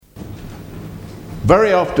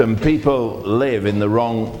Very often people live in the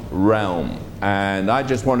wrong realm, and I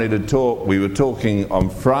just wanted to talk. We were talking on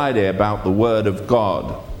Friday about the Word of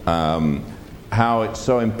God, how it's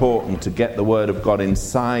so important to get the Word of God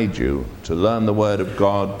inside you, to learn the Word of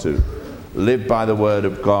God, to live by the Word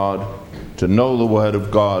of God, to know the Word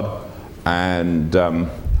of God. And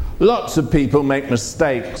lots of people make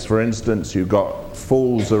mistakes. For instance, you've got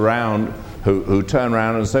fools around who turn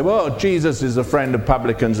around and say, well, Jesus is a friend of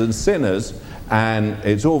publicans and sinners. And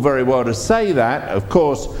it's all very well to say that, of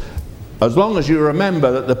course, as long as you remember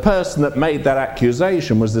that the person that made that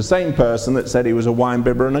accusation was the same person that said he was a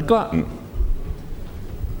winebibber and a glutton.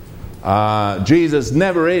 Jesus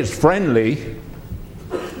never is friendly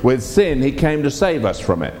with sin. He came to save us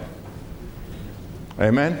from it.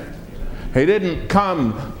 Amen? He didn't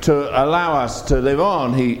come to allow us to live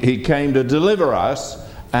on. He came to deliver us.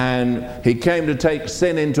 And he came to take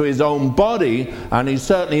sin into his own body, and he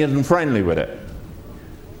certainly isn't friendly with it.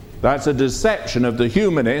 That's a deception of the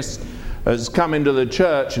humanist that's come into the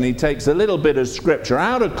church, and he takes a little bit of scripture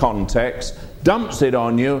out of context, dumps it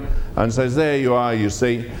on you, and says, there you are, you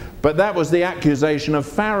see. But that was the accusation of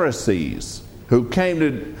Pharisees who came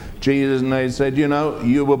to Jesus and they said, you know,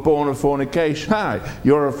 you were born of fornication. Hi,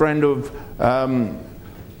 you're a friend of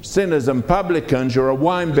sinners and publicans, you're a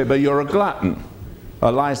winebibber, you're a glutton.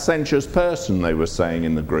 A licentious person, they were saying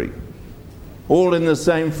in the Greek. All in the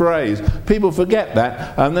same phrase. People forget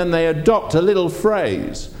that, and then they adopt a little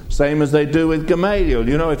phrase. Same as they do with Gamaliel.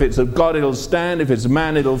 You know, if it's of God, it'll stand. If it's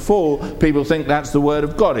man, it'll fall. People think that's the word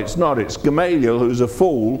of God. It's not. It's Gamaliel who's a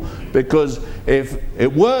fool, because if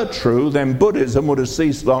it were true, then Buddhism would have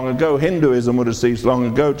ceased long ago. Hinduism would have ceased long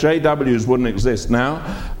ago. JWs wouldn't exist now.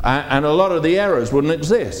 And a lot of the errors wouldn't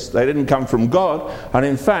exist. They didn't come from God. And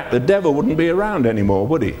in fact, the devil wouldn't be around anymore,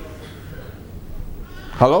 would he?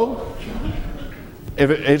 Hello? If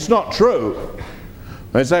it's not true.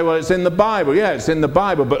 They say, well, it's in the Bible. Yeah, it's in the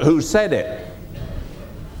Bible, but who said it?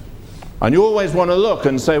 And you always want to look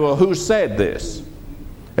and say, well, who said this?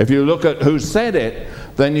 If you look at who said it,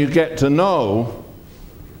 then you get to know.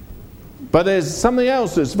 But there's something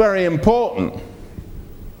else that's very important.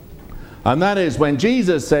 And that is, when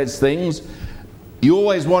Jesus says things, you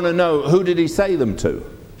always want to know, who did he say them to?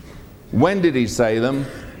 When did he say them?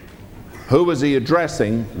 Who was he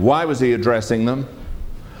addressing? Why was he addressing them?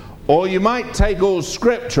 Or you might take all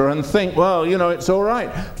scripture and think, well, you know, it's all right.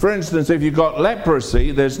 For instance, if you've got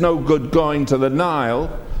leprosy, there's no good going to the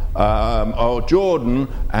Nile or Jordan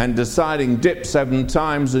and deciding dip 7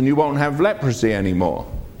 times and you won't have leprosy anymore.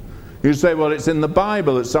 You say, well, it's in the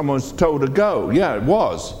Bible that someone's told to go. Yeah, it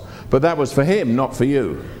was. But that was for him, not for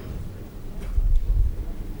you.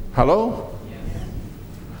 Hello?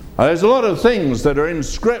 There's a lot of things that are in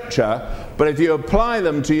scripture, but if you apply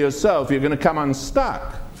them to yourself, you're going to come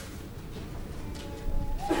unstuck.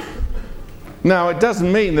 Now, it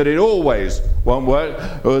doesn't mean that it always won't work.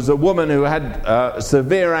 There was a woman who had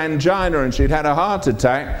severe angina and she'd had a heart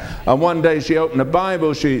attack, and one day she opened the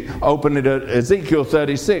Bible, she opened it at Ezekiel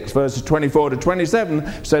 36 verses 24 to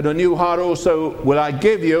 27, said, a new heart also will I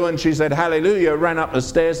give you, and she said hallelujah, ran up the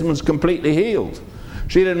stairs and was completely healed.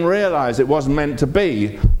 She didn't realize it wasn't meant to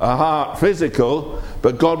be a heart physical,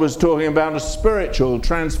 but God was talking about a spiritual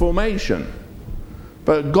transformation.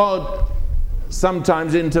 But God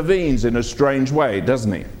sometimes intervenes in a strange way,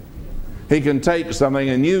 doesn't he? He can take something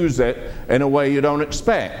and use it in a way you don't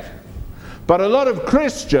expect. But a lot of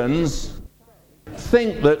Christians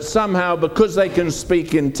think that somehow because they can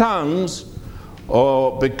speak in tongues,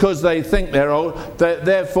 or because they think they're old,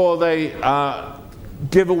 therefore they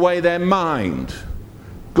give away their mind.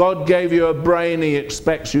 God gave you a brain, he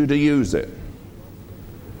expects you to use it.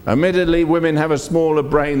 Admittedly, women have a smaller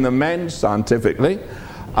brain than men, scientifically.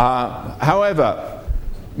 However,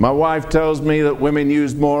 my wife tells me that women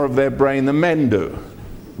use more of their brain than men do.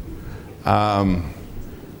 And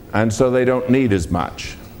so they don't need as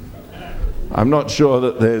much. I'm not sure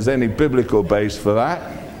that there's any biblical base for that.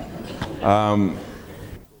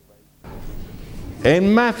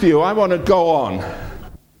 In Matthew, I want to go on.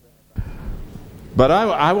 But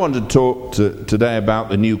I want to talk today about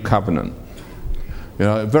the new covenant. You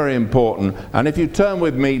know, very important. And if you turn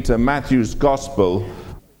with me to Matthew's Gospel.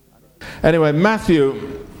 Anyway,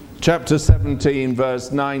 Matthew chapter 17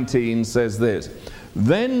 verse 19 says this.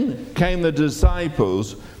 Then came the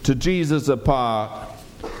disciples to Jesus apart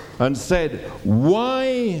and said,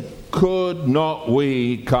 why could not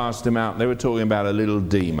we cast him out? They were talking about a little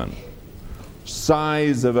demon.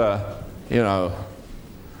 Size of a, you know.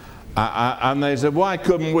 And they said, why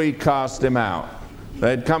couldn't we cast him out?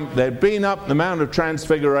 They'd been up the Mount of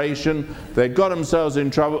Transfiguration. They'd got themselves in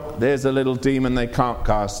trouble. There's a little demon they can't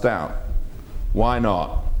cast out. Why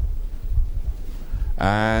not?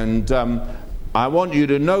 And I want you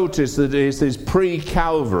to notice that this is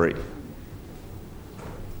pre-Calvary.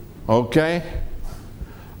 Okay?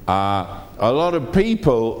 A lot of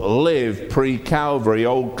people live pre-Calvary,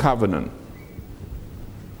 Old Covenant.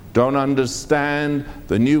 Don't understand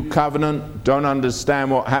the New Covenant, don't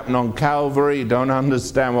understand what happened on Calvary, don't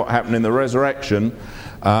understand what happened in the resurrection,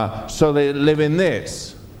 so they live in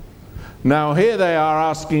this. Now here they are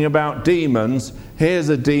asking about demons. Here's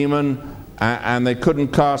a demon, and they couldn't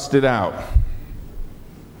cast it out.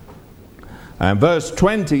 And verse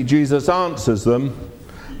 20, Jesus answers them,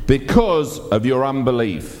 because of your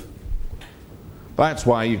unbelief. That's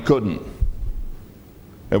why you couldn't.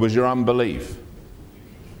 It was your unbelief.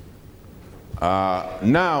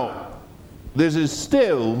 Now, this is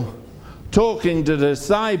still talking to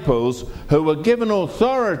disciples who were given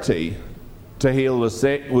authority to heal the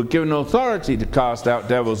sick, were given authority to cast out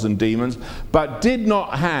devils and demons, but did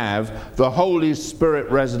not have the Holy Spirit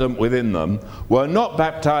resident within them, were not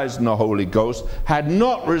baptized in the Holy Ghost, had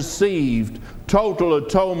not received total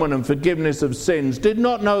atonement and forgiveness of sins, did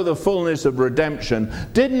not know the fullness of redemption,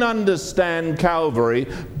 didn't understand Calvary,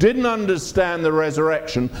 didn't understand the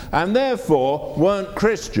resurrection, and therefore weren't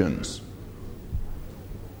Christians.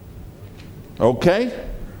 Okay?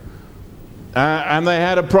 And they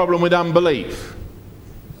had a problem with unbelief.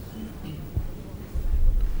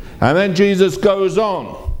 And then Jesus goes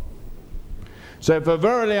on. So, for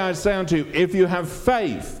verily I say unto you, if you have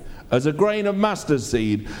faith as a grain of mustard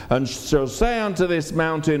seed, and shall say unto this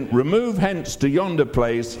mountain, remove hence to yonder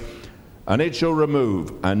place, and it shall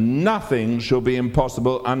remove, and nothing shall be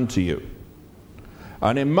impossible unto you.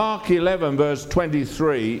 And in Mark 11 verse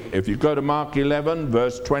 23, if you go to Mark 11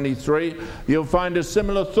 verse 23, you'll find a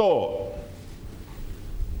similar thought.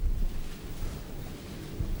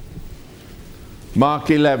 Mark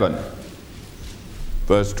 11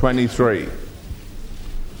 verse 23.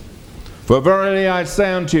 For verily I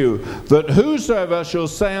say unto you, that whosoever shall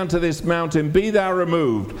say unto this mountain, be thou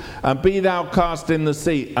removed, and be thou cast in the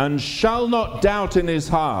sea, and shall not doubt in his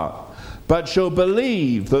heart, but shall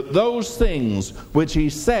believe that those things which he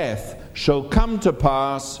saith shall come to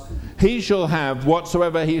pass, he shall have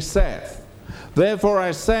whatsoever he saith. Therefore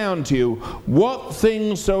I say unto you, what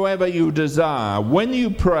things soever you desire, when you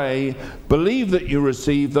pray, believe that you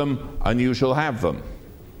receive them, and you shall have them.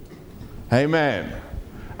 Amen.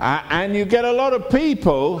 And you get a lot of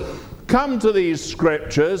people come to these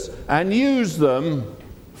scriptures and use them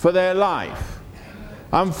for their life.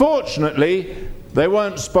 Unfortunately, they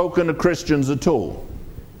weren't spoken to Christians at all.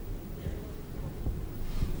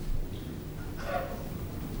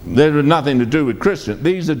 They had nothing to do with Christians.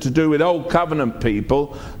 These are to do with Old Covenant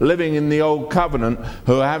people living in the Old Covenant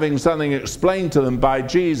who are having something explained to them by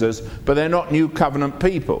Jesus, but they're not New Covenant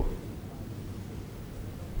people.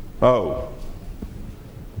 Oh.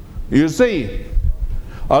 You see,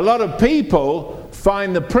 a lot of people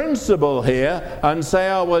find the principle here and say,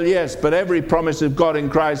 oh, well, yes, but every promise of God in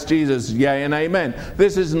Christ Jesus, yea and amen.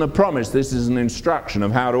 This isn't a promise, this is an instruction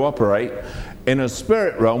of how to operate in a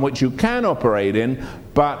spirit realm which you can operate in,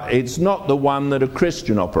 but it's not the one that a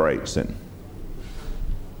Christian operates in.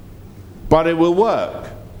 But it will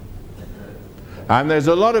work. And there's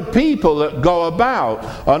a lot of people that go about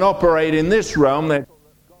and operate in this realm,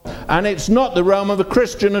 and it's not the realm of a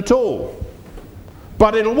Christian at all.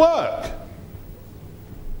 But it'll work.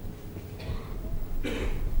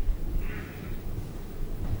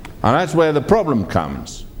 And that's where the problem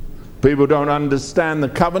comes. People don't understand the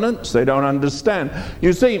covenants. They don't understand.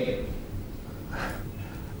 You see,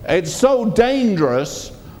 it's so dangerous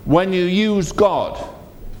when you use God.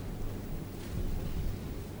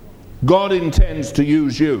 God intends to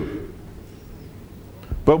use you.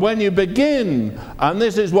 But when you begin, and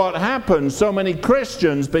this is what happens, so many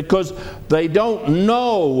Christians, because they don't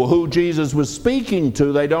know who Jesus was speaking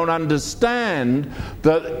to, they don't understand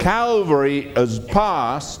that Calvary has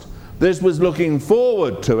passed, this was looking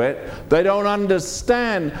forward to it. They don't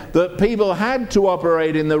understand that people had to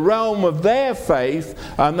operate in the realm of their faith,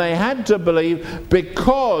 and they had to believe,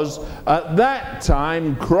 because at that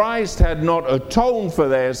time Christ had not atoned for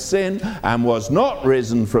their sin and was not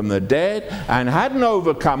risen from the dead and hadn't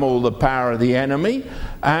overcome all the power of the enemy,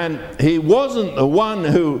 and he wasn't the one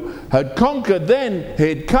who had conquered then.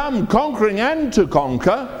 He'd come conquering and to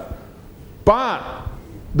conquer, but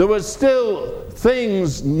there was still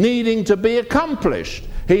things needing to be accomplished.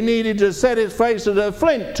 He needed to set his face to the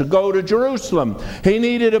flint to go to Jerusalem. He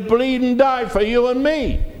needed to bleed and die for you and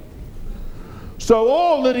me. So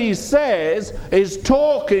all that he says is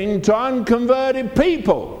talking to unconverted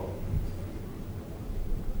people.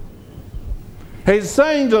 He's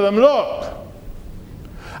saying to them, look,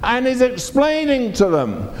 and is explaining to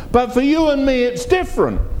them. But for you and me, it's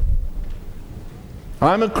different.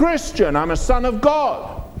 I'm a Christian. I'm a son of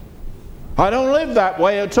God. I don't live that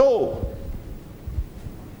way at all.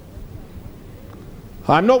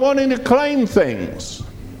 I'm not wanting to claim things.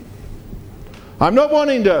 I'm not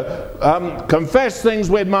wanting to confess things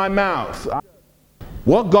with my mouth.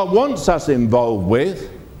 What God wants us involved with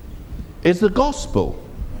is the gospel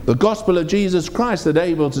of Jesus Christ, that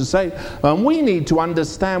able to say, and we need to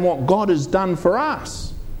understand what God has done for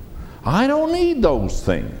us. I don't need those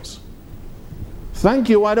things. Thank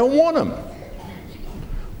you, I don't want them.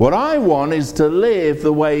 What I want is to live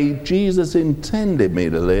the way Jesus intended me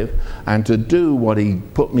to live, and to do what he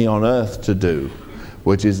put me on earth to do,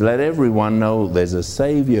 which is let everyone know there's a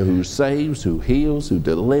Savior who saves, who heals, who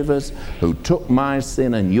delivers, who took my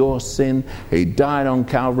sin and your sin. He died on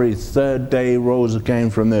Calvary, third day rose again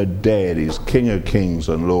from the dead. He's King of Kings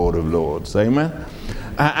and Lord of Lords. Amen?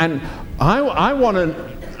 And I want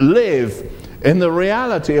to live in the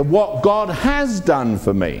reality of what God has done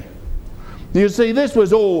for me. You see, this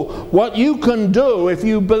was all what you can do if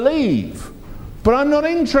you believe. But I'm not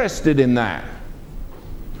interested in that.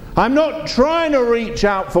 I'm not trying to reach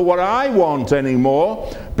out for what I want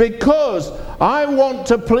anymore, because I want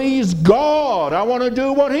to please God. I want to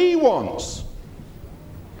do what he wants.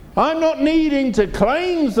 I'm not needing to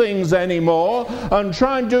claim things anymore and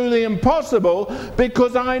try and do the impossible,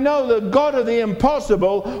 because I know the God of the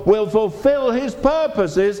impossible will fulfill his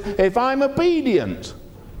purposes if I'm obedient.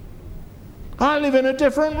 I live in a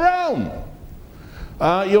different realm.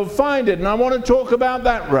 You'll find it, and I want to talk about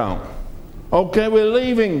that realm. Okay, we're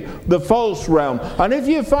leaving the false realm. And if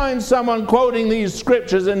you find someone quoting these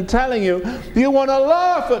scriptures and telling you, you want to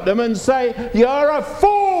laugh at them and say, you're a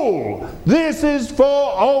fool. This is for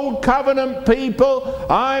old covenant people.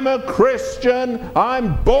 I'm a Christian.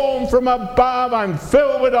 I'm born from above. I'm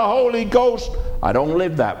filled with the Holy Ghost. I don't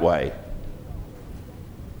live that way.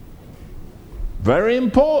 Very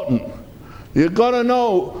important. You've got to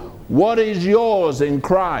know what is yours in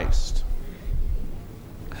Christ.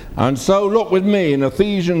 And so look with me in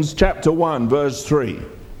Ephesians chapter 1, verse 3.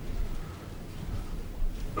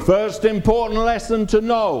 First important lesson to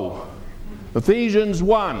know. Ephesians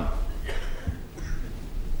 1.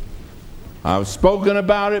 I've spoken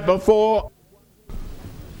about it before.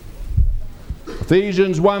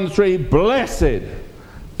 Ephesians 1:3. Blessed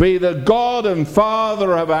be the God and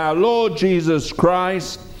Father of our Lord Jesus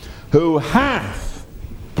Christ, who hath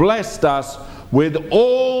blessed us with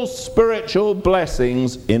all spiritual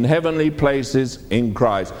blessings in heavenly places in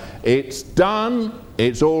Christ. It's done,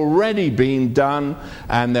 it's already been done,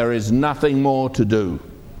 and there is nothing more to do.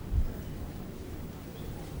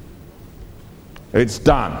 It's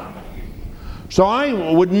done. So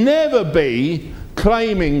I would never be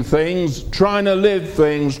claiming things, trying to live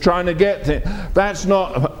things, trying to get things. That's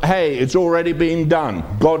not, hey, it's already been done.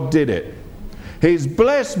 God did it. He's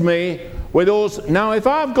blessed me with all. Now, if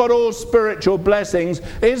I've got all spiritual blessings,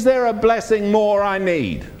 is there a blessing more I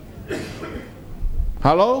need?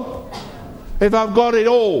 Hello? If I've got it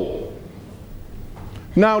all.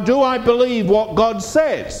 Now, do I believe what God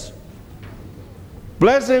says?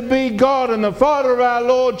 Blessed be God and the Father of our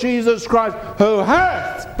Lord Jesus Christ, who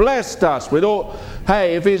hath blessed us with all.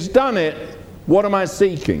 Hey, if he's done it, what am I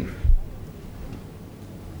seeking?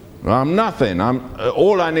 I'm nothing.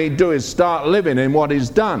 All I need to do is start living in what he's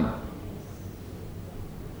done.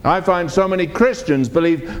 I find so many Christians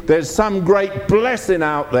believe there's some great blessing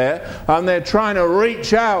out there, and they're trying to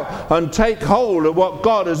reach out and take hold of what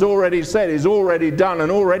God has already said, He's already done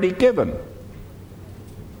and already given.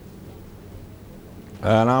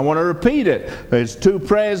 And I want to repeat it. There's two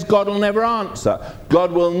prayers God will never answer.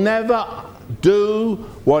 God will never do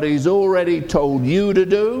what He's already told you to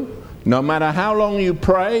do. No matter how long you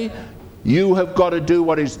pray, you have got to do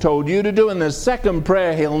what He's told you to do. And the second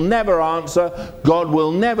prayer He'll never answer. God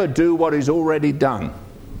will never do what He's already done.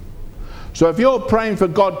 So if you're praying for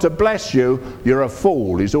God to bless you, you're a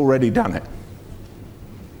fool. He's already done it.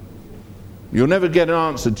 You'll never get an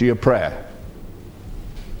answer to your prayer.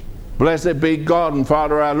 Blessed be God and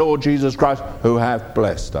Father our Lord Jesus Christ, who hath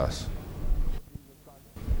blessed us.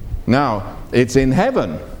 Now, it's in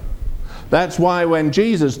heaven. That's why when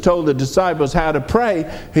Jesus told the disciples how to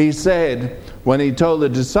pray, He said, when He told the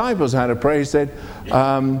disciples how to pray, He said,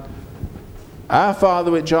 Our Father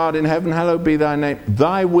which art in heaven, hallowed be thy name.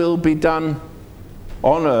 Thy will be done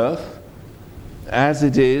on earth as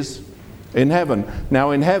it is in heaven. Now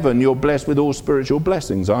in heaven you're blessed with all spiritual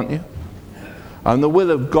blessings, aren't you? And the will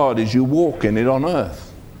of God is you walk in it on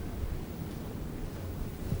earth.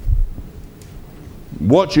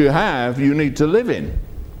 What you have, you need to live in.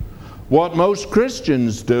 What most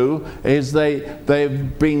Christians do is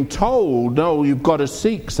they've been told, no, you've got to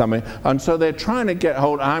seek something, and so they're trying to get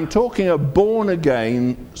hold. I'm talking of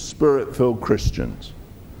born-again, Spirit-filled Christians.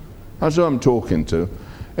 That's who I'm talking to.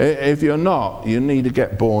 If you're not, you need to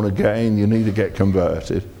get born again, you need to get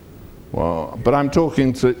converted. Well, but I'm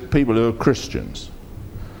talking to people who are Christians.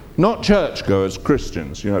 Not churchgoers,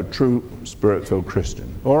 Christians, true Spirit-filled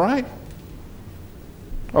Christians. All right?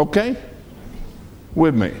 Okay?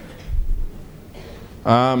 With me.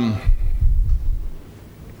 2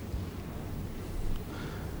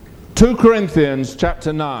 Corinthians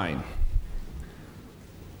chapter 9.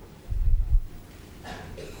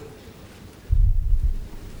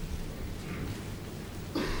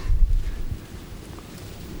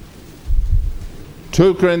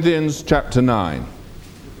 Two Corinthians chapter 9.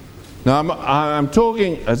 Now I'm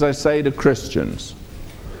talking, as I say, to Christians,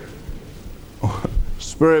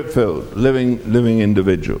 Spirit-filled, living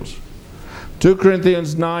individuals. 2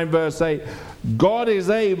 Corinthians 9 verse 8. God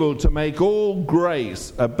is able to make all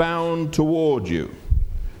grace abound toward you.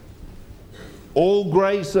 All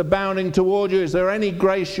grace abounding toward you. Is there any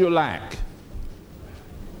grace you lack?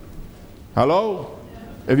 Hello?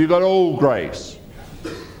 Have you got all grace?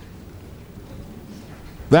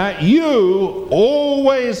 That you,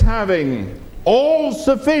 always having all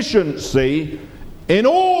sufficiency in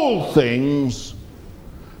all things.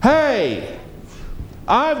 Hey,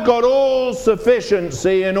 I've got all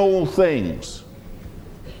sufficiency in all things.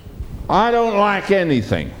 I don't lack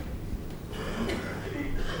anything.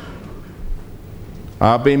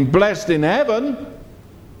 I've been blessed in heaven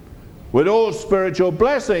with all spiritual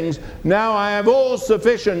blessings. Now I have all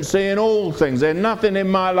sufficiency in all things. There's nothing in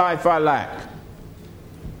my life I lack.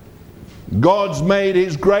 God's made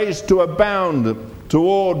His grace to abound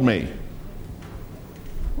toward me.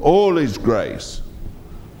 All His grace.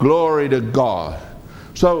 Glory to God.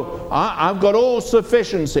 So I've got all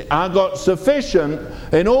sufficiency. I've got sufficient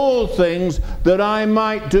in all things that I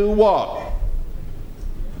might do what?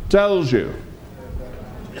 Tells you.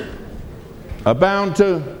 Abound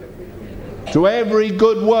to every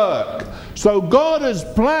good work. So God has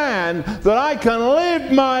planned that I can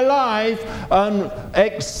live my life and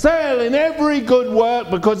excel in every good work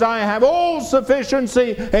because I have all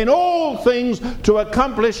sufficiency in all things to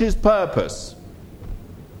accomplish His purpose.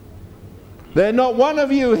 There's not one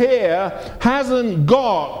of you here hasn't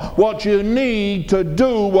got what you need to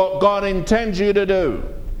do what God intends you to do.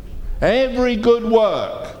 Every good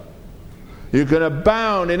work. You can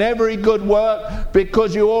abound in every good work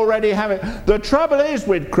because you already have it. The trouble is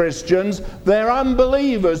with Christians, they're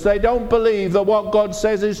unbelievers. They don't believe that what God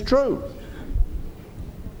says is true.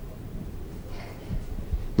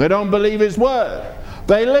 They don't believe His word.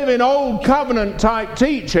 They live in old covenant type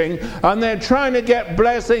teaching and they're trying to get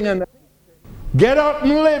blessing and get up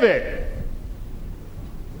and live it.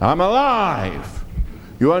 I'm alive.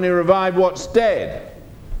 You only revive what's dead.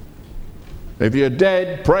 If you're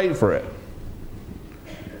dead, pray for it.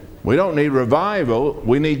 We don't need revival.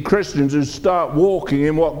 We need Christians who start walking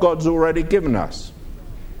in what God's already given us.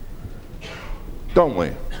 Don't we?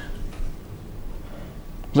 Is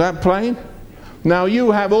that plain? Now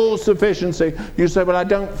you have all sufficiency. You say, but I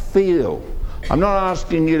don't feel. I'm not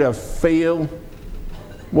asking you to feel.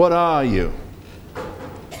 What are you?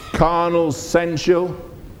 Carnal, sensual?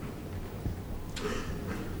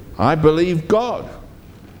 I believe God.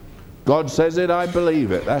 God says it, I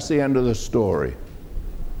believe it. That's the end of the story.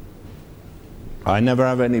 I never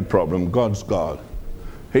have any problem. God's God.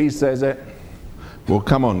 He says it. We'll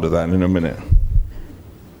come on to that in a minute.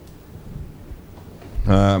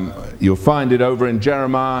 You'll find it over in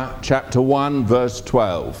Jeremiah chapter 1 verse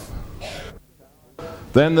 12.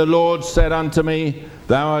 Then the Lord said unto me,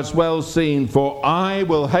 Thou hast well seen, for I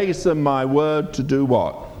will hasten my word to do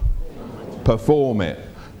what? Perform it.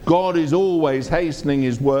 God is always hastening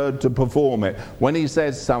His word to perform it. When He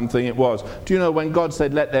says something, it was. Do you know when God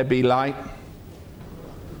said, let there be light?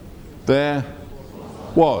 There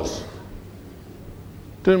was.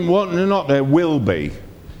 Not there will be.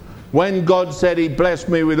 When God said He blessed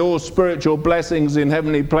me with all spiritual blessings in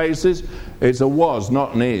heavenly places, it's a was,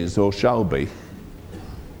 not an is or shall be.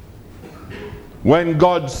 When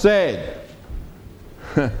God said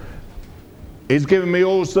He's given me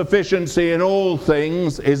all sufficiency in all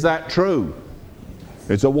things, is that true?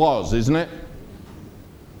 It's a was, isn't it?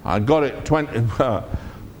 I got it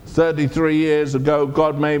 33 years ago.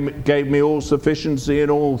 God gave me all sufficiency in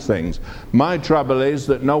all things. My trouble is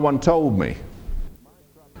that no one told me.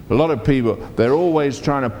 A lot of people, they're always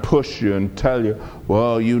trying to push you and tell you,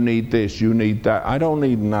 well, you need this, you need that. I don't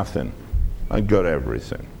need nothing. I got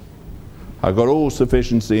everything. I got all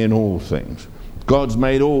sufficiency in all things. God's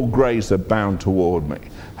made all grace abound toward me.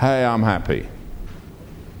 Hey, I'm happy.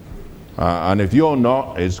 And if you're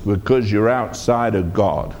not, it's because you're outside of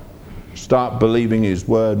God. Start believing His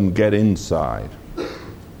word and get inside.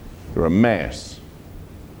 You're a mess.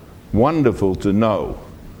 Wonderful to know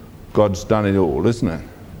God's done it all, isn't it?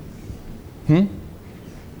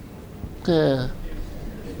 Yeah.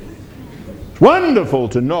 It's wonderful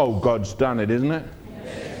to know God's done it, isn't it?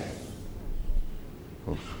 Yes.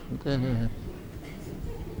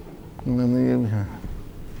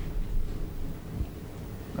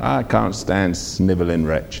 I can't stand snivelling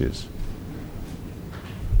wretches.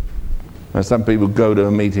 And some people go to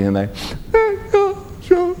a meeting and they,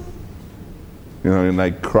 and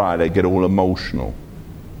they cry, they get all emotional.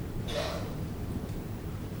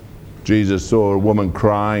 Jesus saw a woman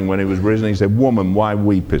crying when He was risen. He said, "Woman, why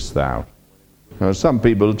weepest thou?" Some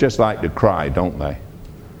people just like to cry, don't they?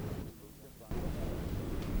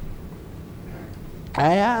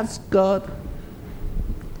 I asked God.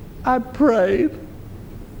 I prayed.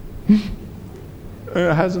 It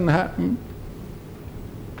hasn't happened.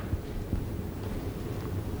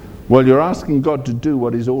 Well, you're asking God to do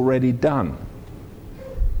what He's already done.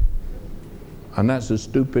 And that's a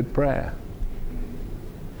stupid prayer.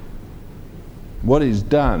 What He's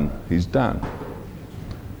done, He's done.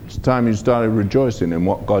 It's time you started rejoicing in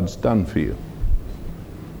what God's done for you.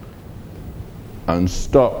 And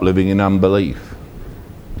stop living in unbelief.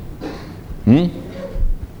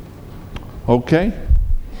 Okay?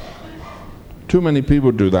 Too many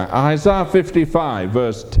people do that. Isaiah 55,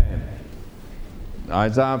 verse 10.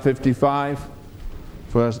 Isaiah 55,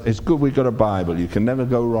 verse. It's good we've got a Bible. You can never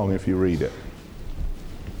go wrong if you read it.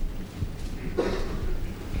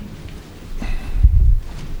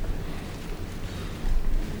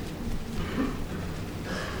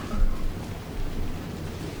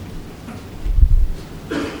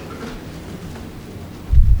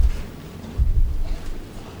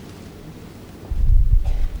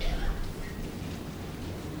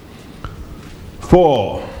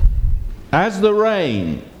 For as the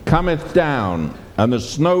rain cometh down, and the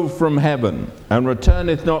snow from heaven, and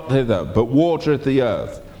returneth not thither, but watereth the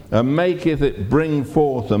earth, and maketh it bring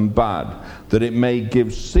forth and bud, that it may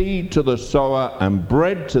give seed to the sower and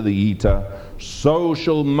bread to the eater, so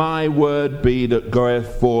shall my word be that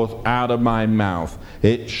goeth forth out of my mouth.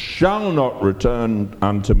 It shall not return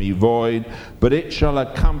unto me void, but it shall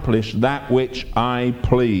accomplish that which I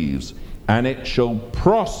please, and it shall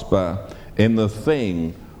prosper in the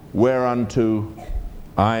thing whereunto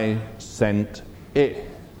I sent it.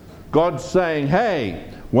 God's saying, hey,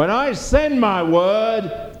 when I send my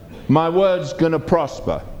word's going to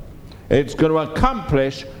prosper. It's going to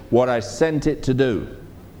accomplish what I sent it to do.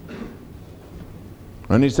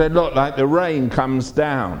 And He said, look, like the rain comes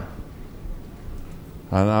down.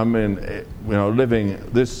 And I mean, living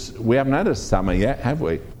this, we haven't had a summer yet, have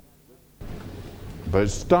we? But it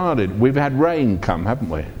started, we've had rain come, haven't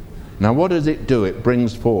we? Now what does it do? It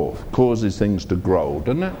brings forth, causes things to grow,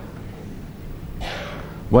 doesn't it?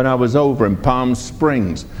 When I was over in Palm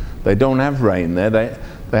Springs, they don't have rain there. They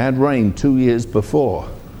had rain 2 years before.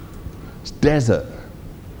 It's desert.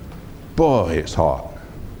 Boy, it's hot.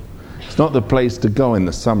 It's not the place to go in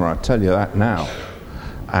the summer, I tell you that now.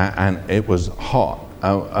 And it was hot.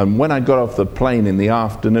 And when I got off the plane in the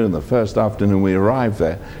afternoon, the first afternoon we arrived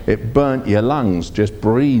there, it burnt your lungs just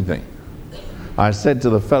breathing. I said to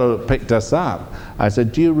the fellow that picked us up, I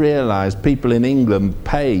said, do you realize people in England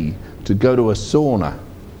pay to go to a sauna?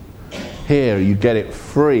 Here you get it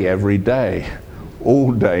free every day,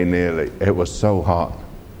 all day nearly. It was so hot.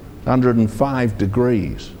 105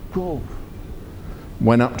 degrees.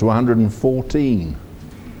 Went up to 114.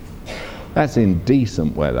 That's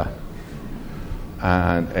indecent weather.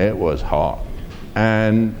 And it was hot.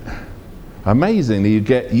 And amazingly, you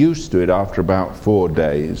get used to it after about 4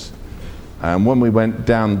 days. And when we went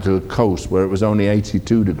down to the coast where it was only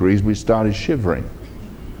 82 degrees, we started shivering.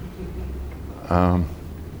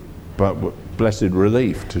 But blessed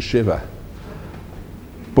relief to shiver.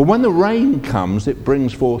 But when the rain comes, it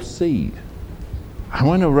brings forth seed. And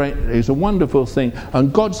when the rain, it's a wonderful thing.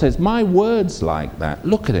 And God says, my word's like that.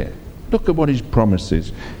 Look at it. Look at what His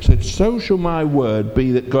promises. He said, so shall my word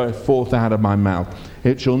be that goeth forth out of my mouth.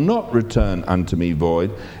 It shall not return unto me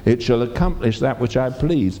void. It shall accomplish that which I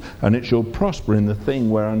please, and it shall prosper in the thing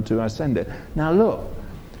whereunto I send it. Now look,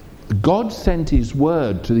 God sent His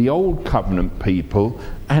word to the old covenant people,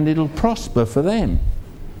 and it'll prosper for them.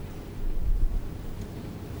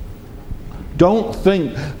 Don't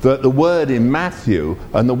think that the word in Matthew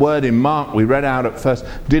and the word in Mark we read out at first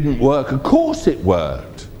didn't work. Of course it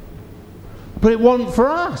worked. But it wasn't for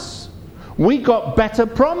us. We got better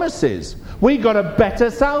promises. We got a better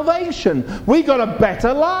salvation. We got a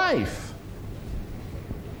better life.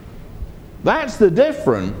 That's the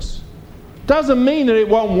difference. Doesn't mean that it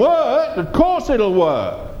won't work. Of course it'll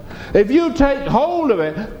work. If you take hold of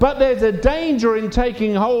it, but there's a danger in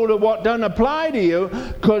taking hold of what doesn't apply to you,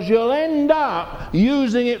 because you'll end up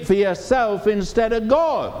using it for yourself instead of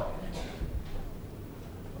God.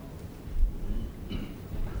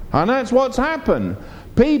 And that's what's happened.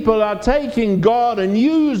 People are taking God and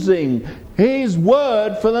using His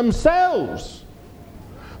Word for themselves.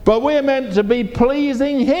 But we're meant to be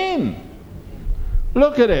pleasing Him.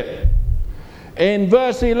 Look at it. In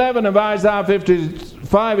verse 11 of Isaiah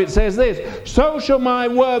 55 it says this, so shall my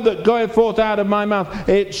word that goeth forth out of my mouth,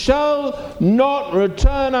 it shall not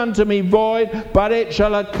return unto me void, but it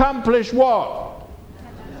shall accomplish what?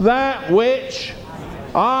 That which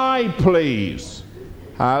I please.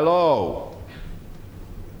 Hello.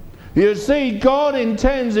 You see, God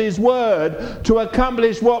intends His word to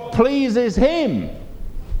accomplish what pleases Him,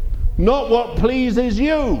 not what pleases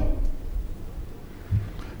you.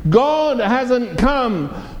 God hasn't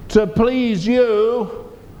come to please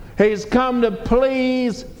you. He's come to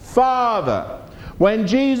please Father. When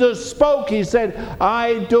Jesus spoke, He said,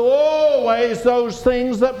 I do always those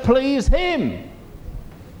things that please Him.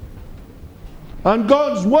 And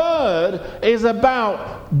God's Word is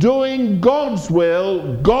about doing God's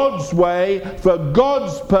will, God's way, for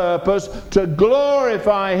God's purpose, to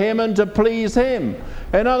glorify Him and to please Him.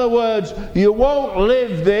 In other words, you won't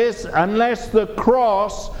live this unless the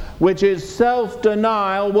cross, which is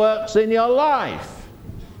self-denial, works in your life.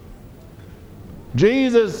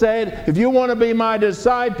 Jesus said, if you want to be my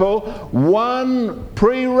disciple, one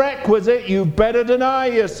prerequisite, you better deny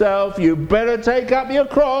yourself, you better take up your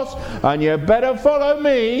cross, and you better follow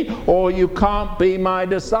me, or you can't be my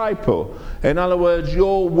disciple. In other words,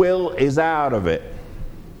 your will is out of it.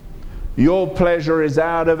 Your pleasure is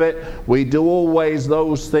out of it. We do always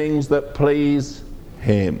those things that please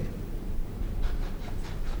Him.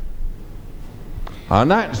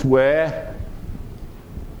 And that's where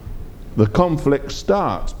the conflict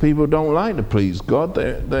starts. People don't like to please God.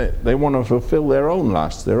 They want to fulfill their own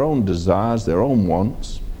lusts, their own desires, their own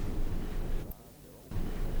wants.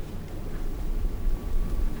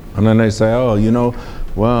 And then they say, oh,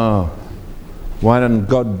 well, why didn't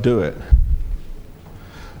God do it?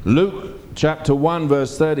 Luke chapter 1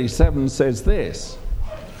 verse 37 says this.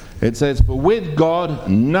 It says, for with God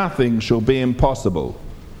nothing shall be impossible.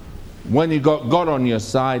 When you've got God on your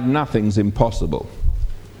side, nothing's impossible.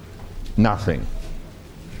 Nothing.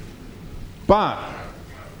 But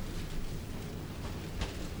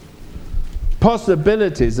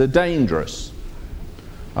possibilities are dangerous.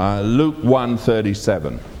 Luke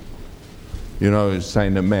 1:37. It's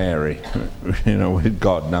saying to Mary, with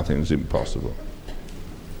God nothing's impossible.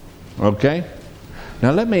 Okay?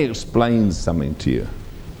 Now let me explain something to you.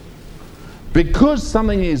 Because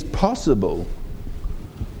something is possible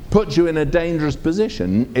puts you in a dangerous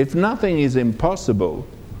position. If nothing is impossible,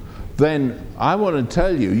 then I want to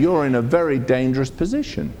tell you, you're in a very dangerous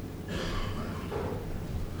position.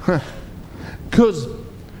 Because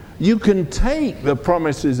you can take the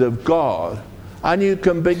promises of God and you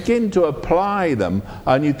can begin to apply them,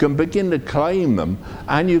 and you can begin to claim them,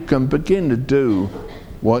 and you can begin to do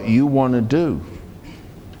what you want to do.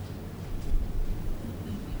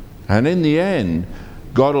 And in the end,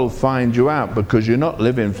 God will find you out, because you're not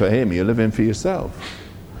living for Him, you're living for yourself.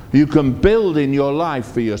 You can build in your life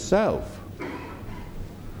for yourself.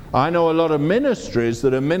 I know a lot of ministries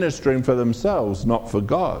that are ministering for themselves, not for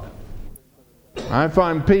God. I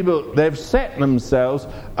find people, they've set themselves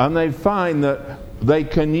and they find that they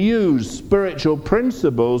can use spiritual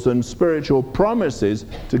principles and spiritual promises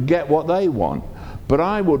to get what they want. But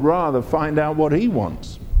I would rather find out what He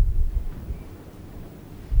wants.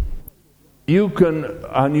 You can,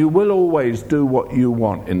 and you will always do what you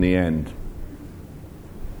want in the end.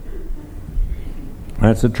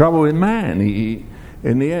 That's the trouble with man.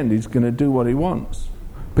 In the end, he's going to do what he wants.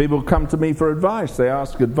 People come to me for advice. They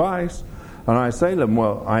ask advice. And I say to them,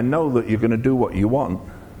 well, I know that you're going to do what you want.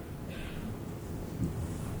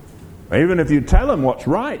 Even if you tell them what's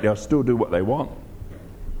right, they'll still do what they want.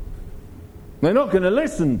 They're not going to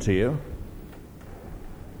listen to you.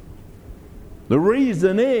 The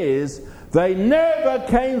reason is they never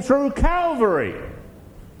came through Calvary.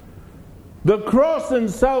 The cross and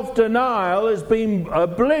self-denial has been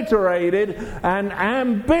obliterated, and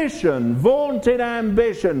ambition, vaunted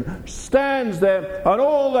ambition, stands there, and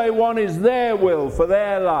all they want is their will for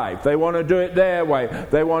their life. They want to do it their way.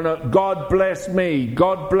 They want to, God bless me,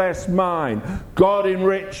 God bless mine, God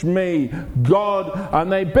enrich me, God,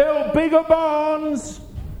 and they build bigger barns.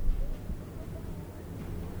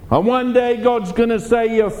 And one day God's going to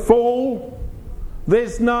say, you fool,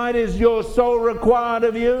 this night is your soul required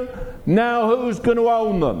of you. Now who's going to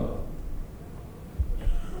own them?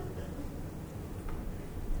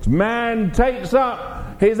 Man takes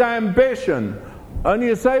up his ambition, and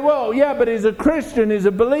you say, well, yeah, but he's a Christian, he's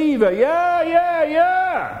a believer.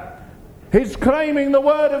 Yeah. He's claiming the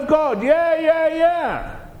word of God.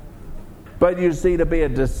 Yeah. But you see, to be a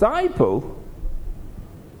disciple,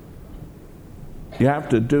 you have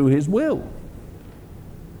to do his will.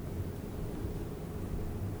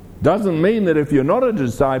 Doesn't mean that if you're not a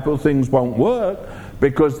disciple, things won't work.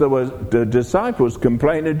 Because the disciples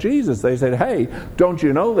complained to Jesus. They said, hey, don't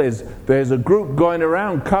you know there's a group going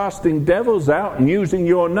around casting devils out and using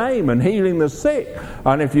your name and healing the sick?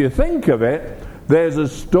 And if you think of it, there's a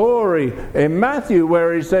story in Matthew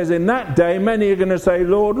where he says, in that day many are going to say,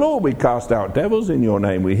 Lord, Lord, we cast out devils in your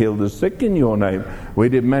name. We healed the sick in your name. We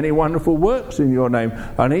did many wonderful works in your name.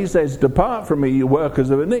 And he says, depart from me, you workers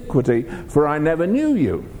of iniquity, for I never knew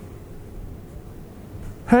you.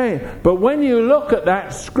 Hey, but when you look at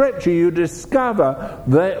that scripture, you discover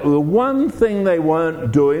that the one thing they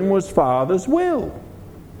weren't doing was Father's will.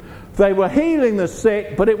 They were healing the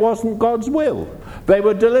sick, but it wasn't God's will. They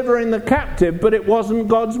were delivering the captive, but it wasn't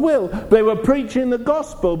God's will. They were preaching the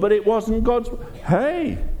gospel, but it wasn't God's will.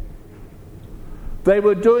 Hey, they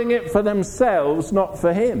were doing it for themselves, not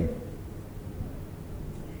for Him.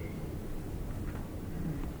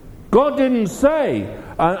 God didn't say,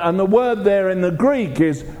 and the word there in the Greek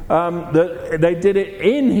is that they did it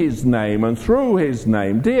in His name and through His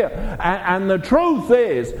name. And the truth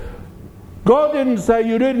is, God didn't say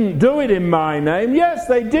you didn't do it in my name. Yes,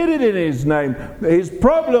 they did it in His name. His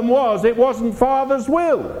problem was it wasn't Father's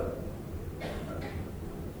will.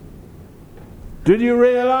 Did you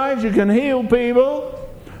realize you can heal people?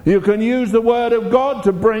 You can use the word of God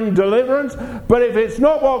to bring deliverance. But if it's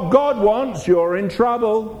not what God wants, you're in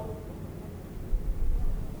trouble.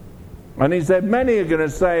 And he said, many are going to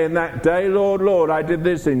say in that day, Lord, Lord, I did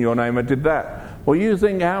this in your name, I did that. Well, you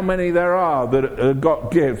think how many there are that have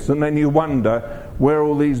got gifts, and then you wonder where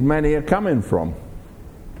all these many are coming from.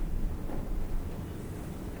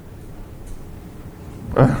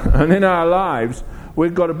 And in our lives,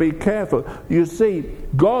 we've got to be careful. You see,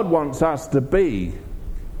 God wants us to be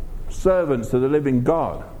servants of the living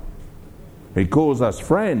God. He calls us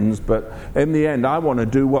friends, but in the end, I want to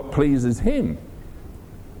do what pleases Him.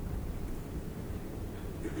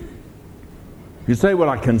 You say, well,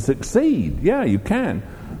 I can succeed. Yeah, you can.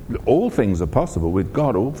 All things are possible. With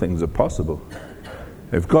God, all things are possible.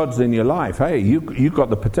 If God's in your life, hey, you've got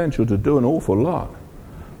the potential to do an awful lot.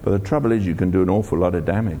 But the trouble is you can do an awful lot of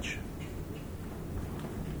damage.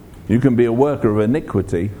 You can be a worker of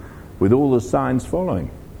iniquity with all the signs following.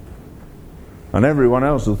 And everyone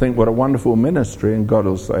else will think, what a wonderful ministry, and God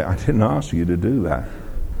will say, I didn't ask you to do that.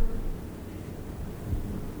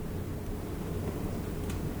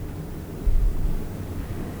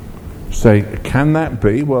 Say, can that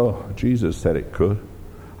be? Well, Jesus said it could,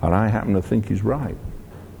 and I happen to think He's right.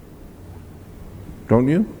 Don't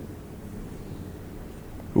you?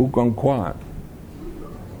 All gone quiet.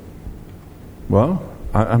 Well,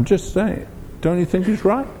 I'm just saying, don't you think He's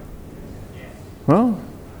right? Well,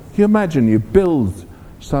 you imagine you build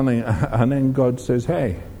something and then God says,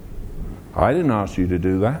 hey, I didn't ask you to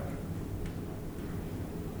do that.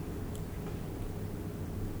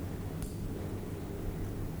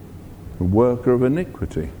 A worker of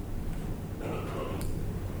iniquity.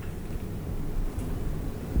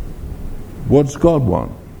 What's God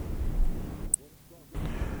want?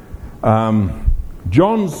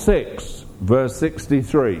 John 6, verse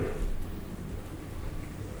 63.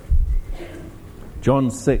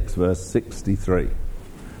 John 6, verse 63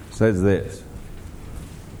 says this.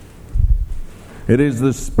 It is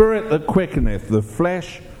the Spirit that quickeneth, the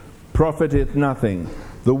flesh profiteth nothing.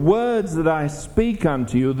 The words that I speak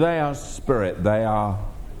unto you, they are spirit, they are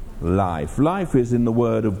life. Life is in the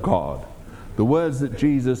Word of God. The words that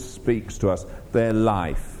Jesus speaks to us, they're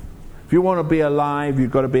life. If you want to be alive,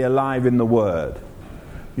 you've got to be alive in the Word.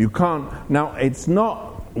 You can't... Now, it's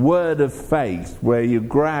not word of faith where you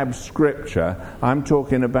grab Scripture. I'm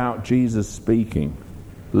talking about Jesus speaking,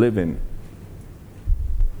 living.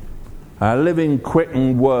 A living,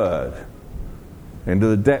 quickened Word into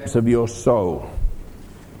the depths of your soul.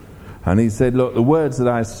 And He said, look, the words that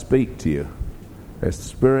I speak to you, they're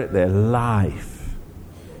spirit, they're life.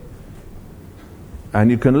 And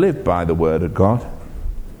you can live by the Word of God.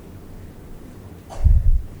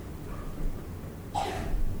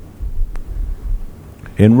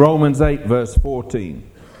 In Romans 8, verse 14.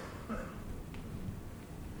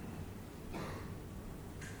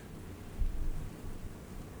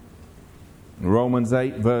 Romans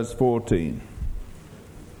 8 verse 14.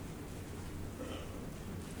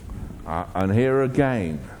 And here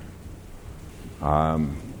again,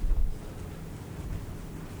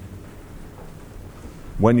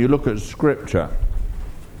 when you look at Scripture,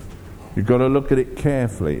 you've got to look at it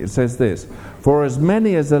carefully. It says this: for as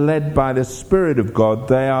many as are led by the Spirit of God,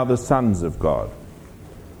 they are the sons of God.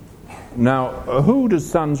 Now, who does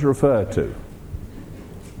sons refer to?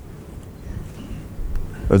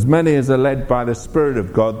 As many as are led by the Spirit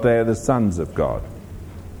of God, they are the sons of God.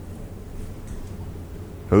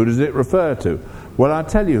 Who does it refer to? Well, I'll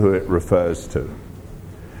tell you who it refers to.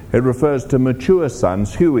 It refers to mature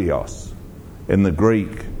sons, huios, in the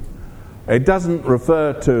Greek. It doesn't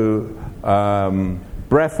refer to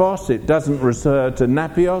brephos, it doesn't refer to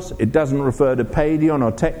napios, it doesn't refer to paidion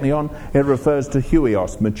or teknion, it refers to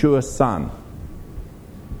huios, mature son.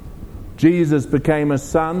 Jesus became a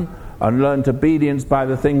son and learned obedience by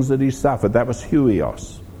the things that he suffered. That was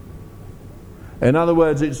huios. In other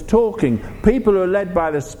words, it's talking, people who are led by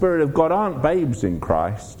the Spirit of God aren't babes in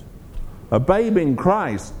Christ. A babe in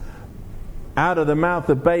Christ, out of the mouth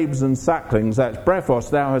of babes and sucklings, that's brephos,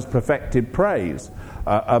 thou hast perfected praise.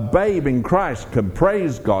 A babe in Christ can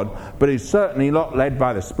praise God, but he's certainly not led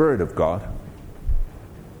by the Spirit of God.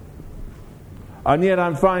 And yet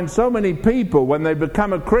I find so many people, when they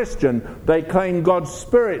become a Christian, they claim God's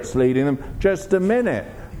Spirit's leading them. Just a minute.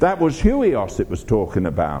 That was huios it was talking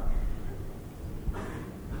about.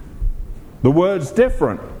 The word's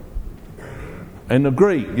different in the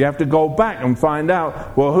Greek. You have to go back and find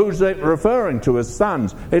out, well, who's it referring to as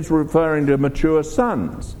sons? It's referring to mature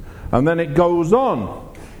sons. And then it goes on.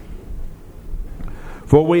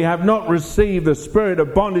 For we have not received the spirit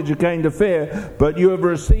of bondage again to fear, but you have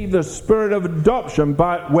received the spirit of adoption,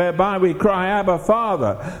 whereby we cry, Abba,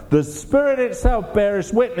 Father. The Spirit itself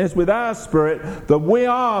beareth witness with our spirit that we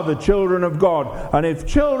are the children of God. And if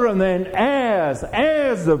children, then heirs,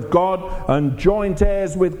 heirs of God, and joint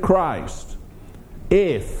heirs with Christ.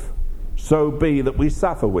 If so be that we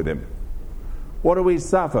suffer with him. What do we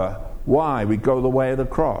suffer? Why? We go the way of the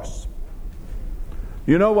cross.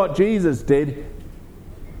 You know what Jesus did?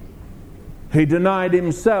 He denied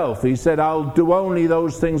himself. He said, I'll do only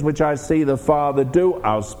those things which I see the Father do.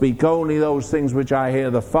 I'll speak only those things which I hear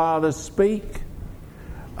the Father speak.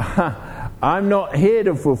 I'm not here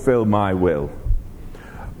to fulfill my will.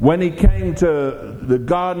 When he came to the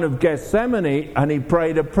Garden of Gethsemane and he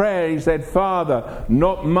prayed a prayer, he said, Father,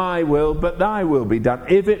 not my will, but thy will be done.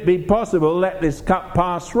 If it be possible, let this cup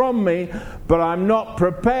pass from me, but I'm not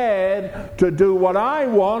prepared to do what I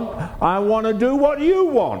want to do what you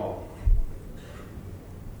want.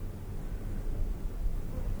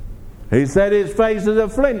 He set his face as a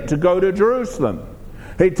flint to go to Jerusalem.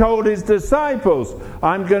 He told his disciples,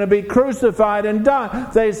 I'm going to be crucified and die.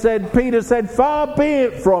 Peter said, far be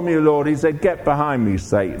it from you, Lord. He said, get behind me,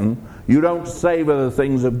 Satan. You don't savor the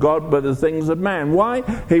things of God, but the things of man. Why?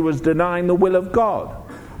 He was denying the will of God.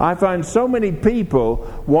 I find so many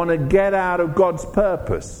people want to get out of God's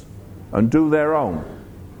purpose and do their own.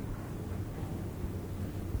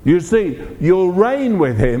 You see, you'll reign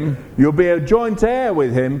with him, you'll be a joint heir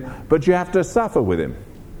with him, but you have to suffer with him.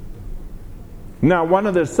 Now, one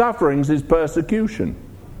of the sufferings is persecution.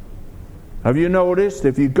 Have you noticed?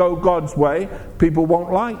 If you go God's way, people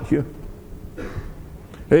won't like you.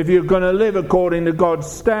 If you're going to live according to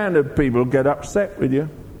God's standard, people get upset with you.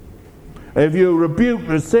 If you rebuke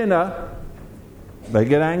the sinner, they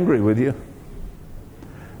get angry with you.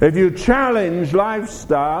 If you challenge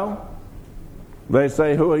lifestyle, they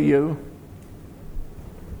say, who are you?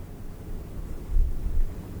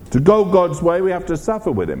 To go God's way, we have to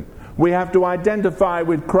suffer with him. We have to identify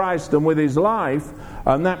with Christ and with his life,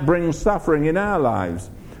 and that brings suffering in our lives.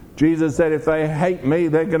 Jesus said, if they hate me,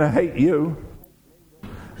 they're going to hate you.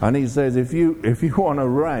 And he says, if you want to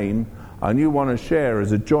reign and you want to share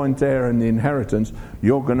as a joint heir in the inheritance,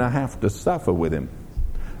 you're going to have to suffer with him.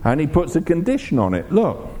 And he puts a condition on it.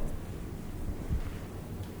 Look.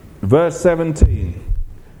 Verse 17.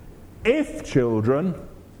 If children,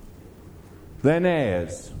 then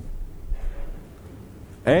heirs.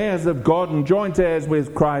 Heirs of God and joint heirs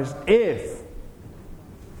with Christ, if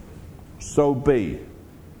so be.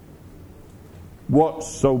 What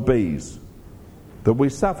so be's? That we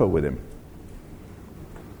suffer with him.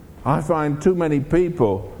 I find too many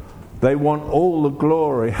people, they want all the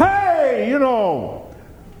glory. Hey,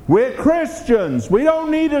 we're Christians. We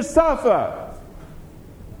don't need to suffer.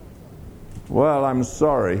 Well, I'm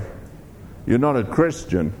sorry. You're not a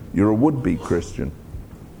Christian. You're a would-be Christian.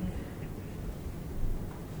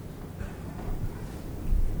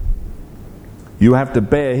 You have to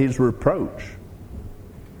bear his reproach.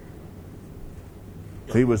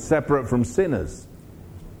 He was separate from sinners.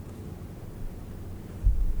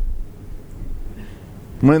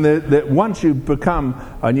 I mean, once you become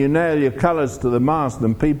and you nail your colours to the mast,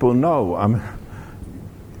 then people know.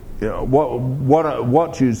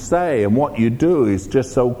 What you say and what you do is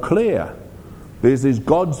just so clear. This is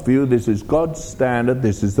God's view. This is God's standard.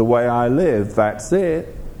 This is the way I live. That's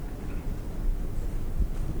it.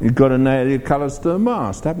 You've got to nail your colours to the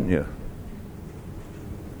mast, haven't you?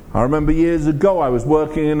 I remember years ago I was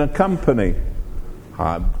working in a company.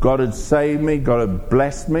 God had saved me. God had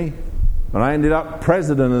blessed me. And I ended up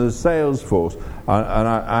president of the sales force. And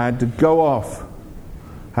I had to go off.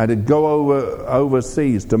 I had to go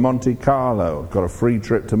overseas to Monte Carlo. Got a free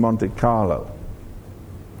trip to Monte Carlo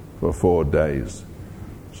for 4 days.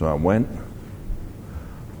 So I went.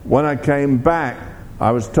 When I came back,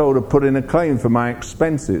 I was told to put in a claim for my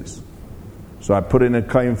expenses. So I put in a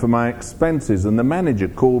claim for my expenses, and the manager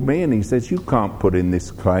called me and he says, "You can't put in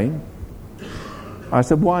this claim." I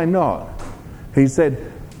said, "Why not?" He said,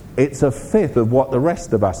 "It's a fifth of what the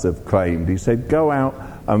rest of us have claimed." He said, "Go out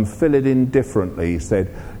and fill it in differently." He said,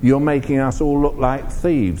 "You're making us all look like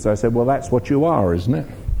thieves." I said, "Well, that's what you are, isn't it?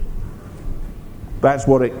 That's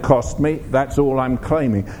what it cost me. That's all I'm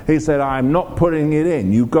claiming." He said, "I'm not putting it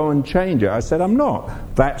in. You go and change it." I said, "I'm not.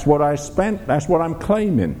 That's what I spent. That's what I'm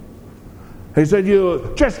claiming." He said,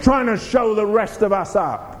 "You're just trying to show the rest of us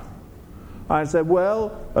up." I said,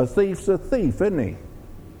 "Well, a thief's a thief, isn't he?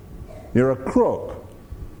 You're a crook."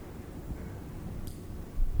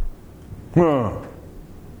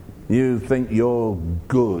 "You think you're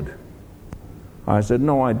good." I said,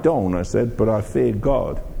 "No, I don't." I said, "But I fear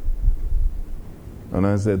God." And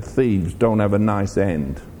I said, "Thieves don't have a nice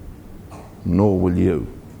end, nor will you."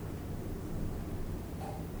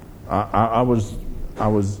 I was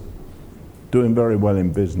doing very well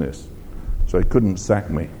in business, so he couldn't sack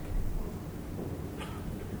me.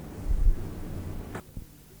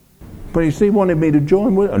 But you see, he wanted me to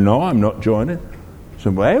join with it. "No, I'm not joining." I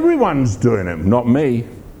said, "Well, everyone's doing it, not me.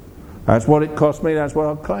 That's what it cost me, that's what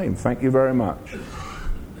I'll claim. Thank you very much."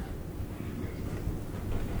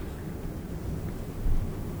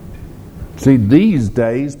 See, these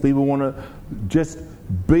days, people want to just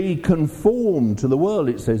be conformed to the world.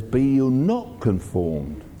 It says, "Be you not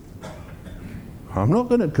conformed." I'm not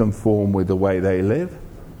going to conform with the way they live.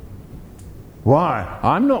 Why?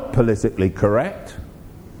 I'm not politically correct.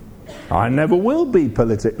 I never will be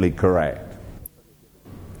politically correct.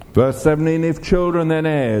 Verse 17, "If children, then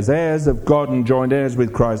heirs, heirs of God and joint heirs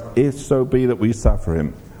with Christ, if so be that we suffer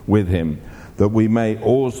with him, that we may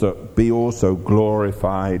also be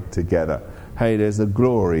glorified together." Hey, there's a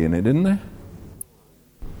glory in it, isn't there?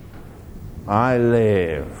 I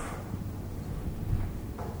live.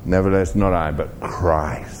 Nevertheless, not I, but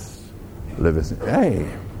Christ liveth. Hey,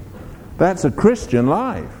 that's a Christian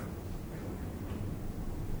life.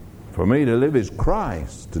 For me to live is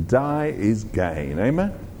Christ, to die is gain.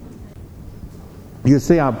 Amen? You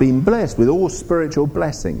see, I've been blessed with all spiritual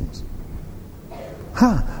blessings.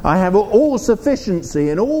 I have all sufficiency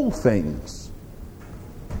in all things,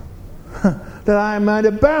 that I might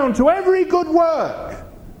abound to every good work.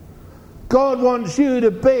 God wants you to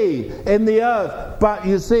be in the earth. But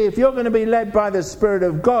you see, if you're going to be led by the Spirit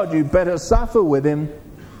of God, you better suffer with him.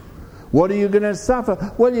 What are you going to suffer?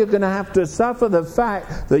 Well, you're going to have to suffer the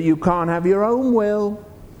fact that you can't have your own will.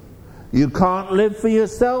 You can't live for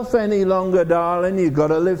yourself any longer, darling. You've got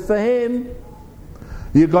to live for him.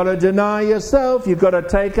 You've got to deny yourself. You've got to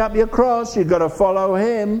take up your cross. You've got to follow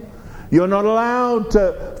him. You're not allowed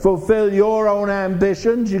to fulfill your own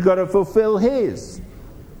ambitions. You've got to fulfill his.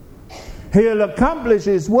 He'll accomplish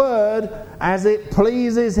his word as it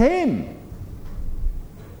pleases him.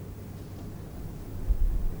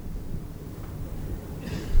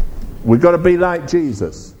 We've got to be like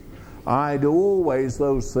Jesus. I do always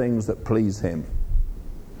those things that please him.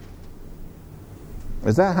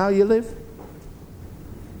 Is that how you live?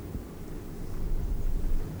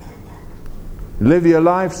 Live your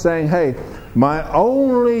life saying, "Hey, my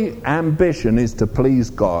only ambition is to please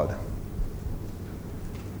God."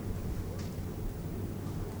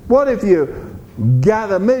 What if you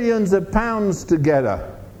gather millions of pounds together?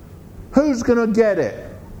 Who's going to get it?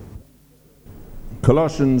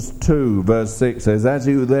 Colossians 2 verse 6 says, "As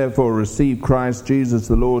you therefore receive Christ Jesus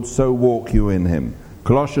the Lord, so walk you in him."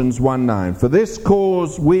 Colossians 1:9, "For this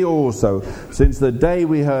cause we also, since the day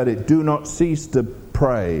we heard it, do not cease to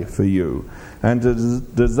pray for you, and to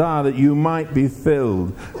desire that you might be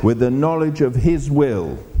filled with the knowledge of his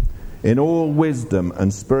will, in all wisdom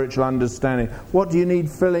and spiritual understanding." What do you need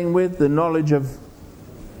filling with? The knowledge of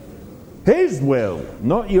his will,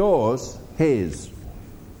 not yours, his.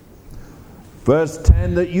 Verse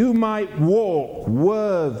 10, that you might walk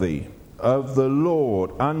worthy of the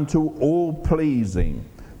Lord unto all pleasing,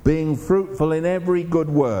 being fruitful in every good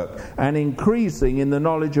work, and increasing in the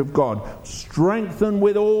knowledge of God, strengthened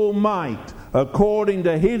with all might, according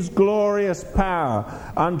to his glorious power,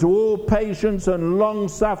 unto all patience and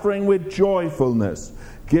long-suffering with joyfulness,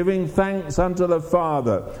 giving thanks unto the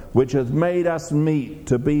Father, which hath made us meet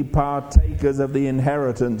to be partakers of the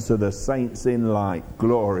inheritance of the saints in light.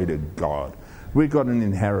 Glory to God. We've got an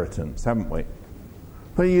inheritance, haven't we?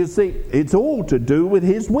 But you see, it's all to do with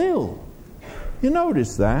his will. You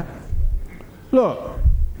notice that? Look,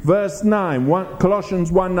 verse 9, Colossians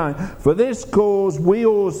 1:9. For this cause we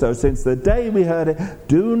also, since the day we heard it,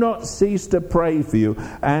 do not cease to pray for you,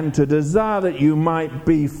 and to desire that you might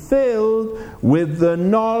be filled with the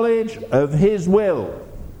knowledge of his will.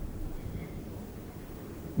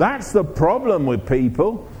 That's the problem with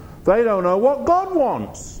people. They don't know what God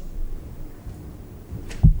wants.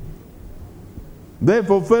 They're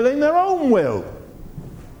fulfilling their own will.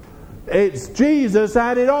 It's Jesus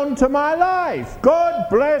added on to my life. God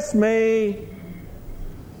bless me.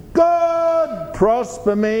 God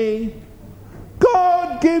prosper me.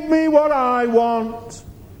 God give me what I want.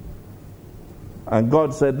 And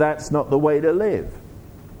God said that's not the way to live.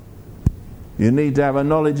 You need to have a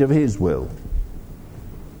knowledge of his will.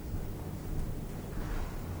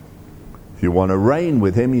 If you want to reign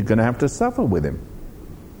with him, you're going to have to suffer with him.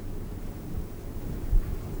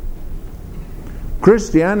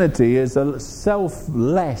 Christianity is a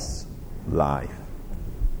selfless life.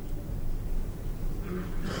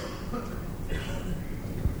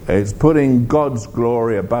 It's putting God's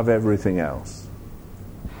glory above everything else.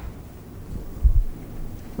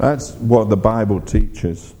 That's what the Bible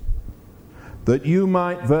teaches. That you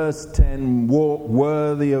might, verse 10, walk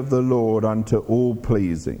worthy of the Lord unto all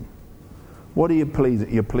pleasing. What are you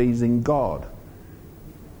pleasing? You're pleasing God.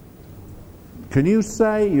 Can you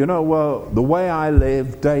say, well, the way I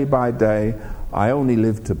live day by day, I only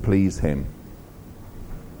live to please him?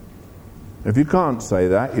 If you can't say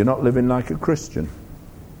that, you're not living like a Christian.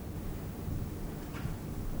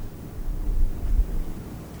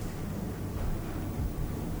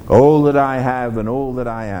 All that I have and all that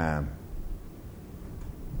I am,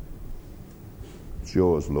 it's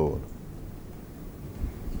yours, Lord.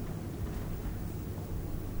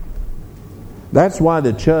 That's why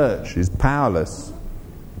the church is powerless.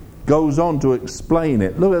 Goes on to explain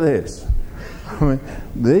it. Look at this.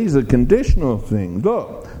 These are conditional things.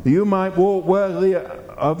 Look, you might walk worthy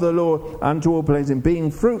of the Lord unto all pleasing,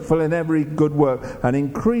 being fruitful in every good work, and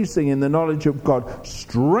increasing in the knowledge of God,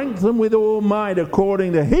 strengthened with all might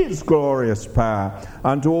according to his glorious power,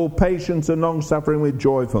 unto all patience and long-suffering with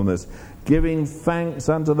joyfulness, giving thanks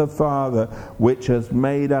unto the Father, which has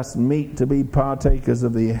made us meet to be partakers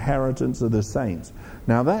of the inheritance of the saints.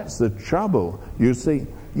 Now that's the trouble. You see,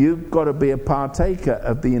 you've got to be a partaker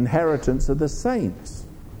of the inheritance of the saints.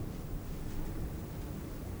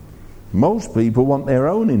 Most people want their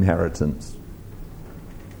own inheritance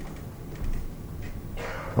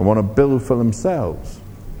and want to build for themselves.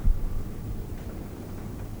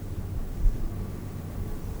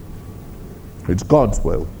 It's God's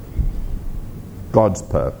will. God's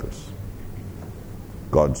purpose,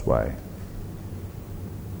 God's way.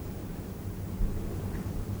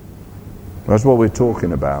 That's what we're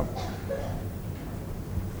talking about.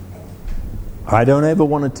 I don't ever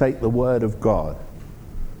want to take the word of God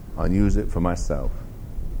and use it for myself.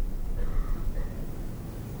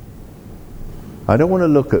 I don't want to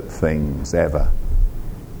look at things ever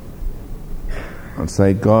and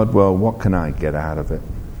say, God, well, what can I get out of it?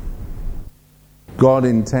 God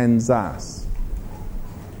intends us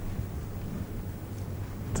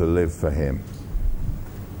to live for him.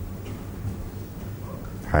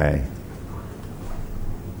 Hey.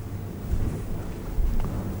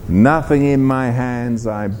 Nothing in my hands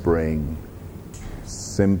I bring,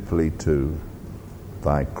 simply to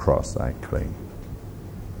thy cross I cling.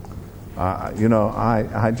 I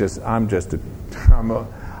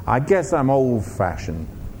guess I'm old-fashioned.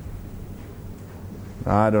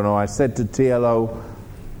 I don't know. I said to TLO,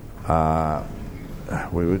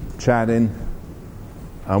 we were chatting,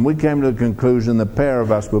 and we came to the conclusion the pair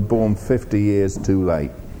of us were born 50 years too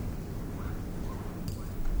late.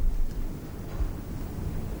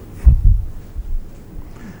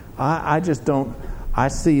 I just don't. I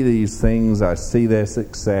see these things. I see their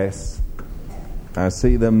success. I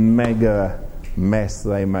see the mega mess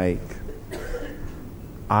they make.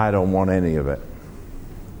 I don't want any of it.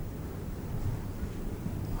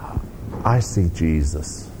 I see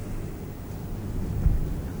Jesus.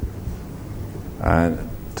 And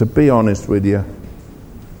to be honest with you,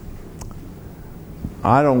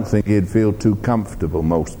 I don't think he'd feel too comfortable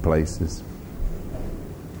most places.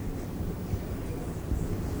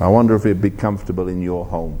 I wonder if he'd be comfortable in your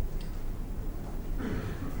home,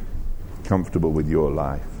 comfortable with your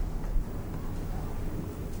life.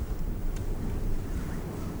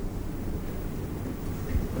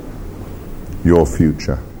 Your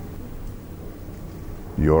future,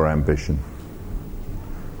 your ambition.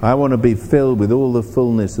 I want to be filled with all the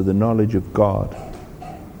fullness of the knowledge of God,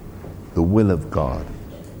 the will of God.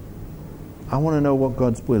 I want to know what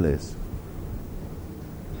God's will is.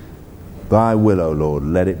 Thy will, O Lord,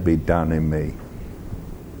 let it be done in me.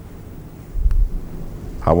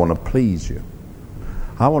 I want to please you.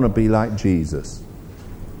 I want to be like Jesus.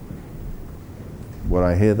 What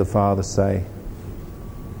I hear the Father say,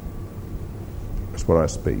 that's what I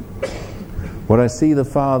speak. What I see the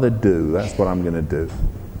Father do, that's what I'm going to do.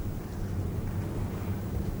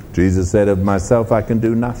 Jesus said, of myself I can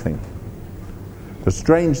do nothing. The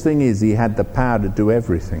strange thing is, he had the power to do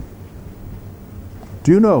everything.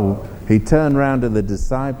 Do you know, he turned round to the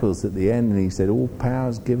disciples at the end and he said, all power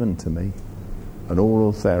is given to me, and all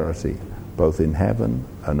authority, both in heaven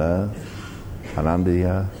and earth and under the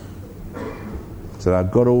earth. He said,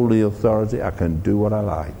 I've got all the authority, I can do what I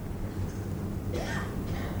like.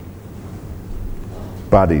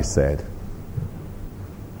 But he said,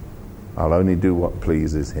 I'll only do what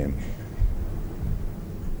pleases him.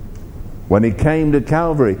 When he came to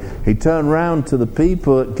Calvary, he turned round to the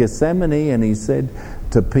people at Gethsemane and he said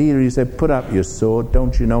to Peter, he said, put up your sword.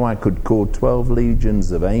 Don't you know I could call 12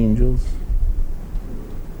 legions of angels?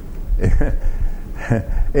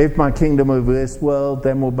 If my kingdom over this world,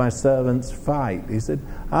 then will my servants fight. He said,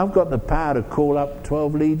 I've got the power to call up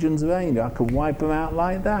 12 legions of angels. I could wipe them out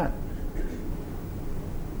like that.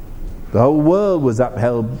 The whole world was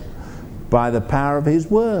upheld by the power of his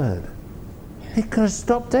word. He could have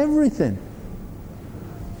stopped everything.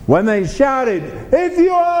 When they shouted, if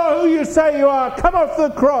you are who you say you are, come off the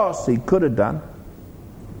cross, he could have done.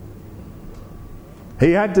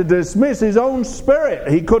 He had to dismiss his own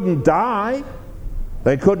spirit. He couldn't die.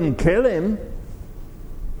 They couldn't kill him.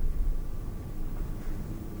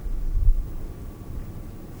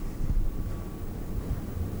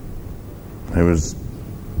 It was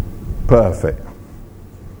perfect.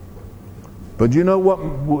 But you know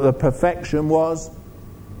what the perfection was?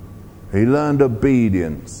 He learned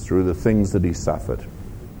obedience through the things that he suffered.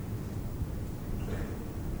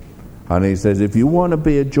 And he says, if you want to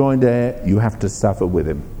be a joint heir, you have to suffer with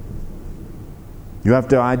him. You have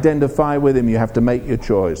to identify with him. You have to make your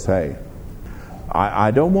choice. Hey,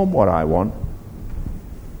 I don't want what I want.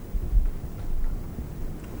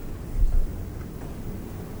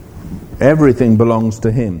 Everything belongs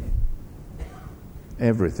to him.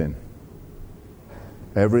 Everything.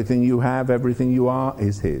 Everything you have, everything you are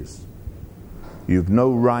is his. You've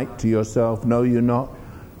no right to yourself. No, you're not.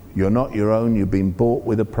 You're not your own. You've been bought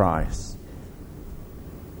with a price.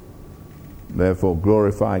 Therefore,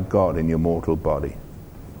 glorify God in your mortal body.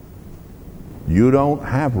 You don't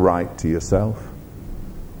have right to yourself.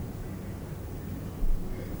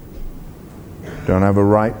 Don't have a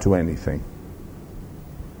right to anything.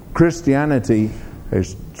 Christianity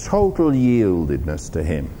is total yieldedness to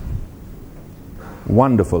him.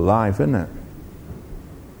 Wonderful life, isn't it?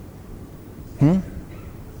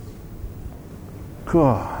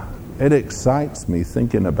 God, it excites me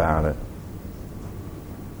thinking about it.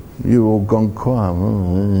 You all gone quiet.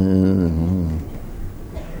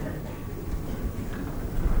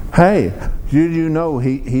 Hey, did you know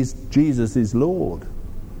Jesus is Lord?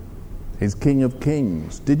 He's King of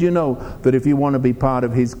Kings. Did you know that if you want to be part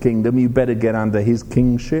of his kingdom, you better get under his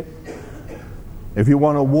kingship? If you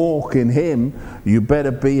want to walk in him, you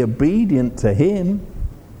better be obedient to him.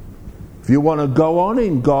 If you want to go on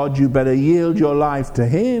in God, you better yield your life to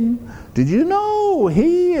him. Did you know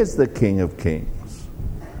he is the King of Kings?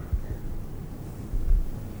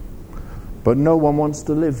 But no one wants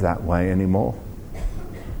to live that way anymore.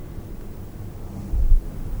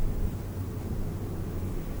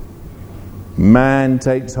 Man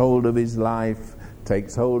takes hold of his life,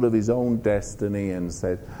 takes hold of his own destiny and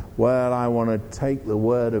says, well, I want to take the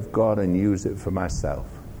word of God and use it for myself.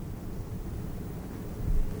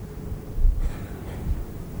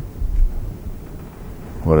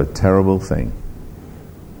 What a terrible thing.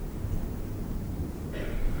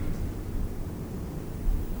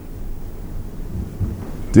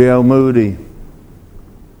 D.L. Moody,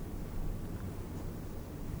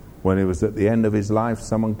 when he was at the end of his life,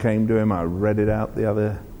 someone came to him. I read it out the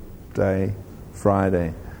other day,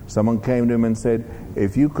 Friday. Someone came to him and said,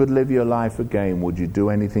 if you could live your life again, would you do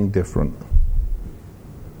anything different?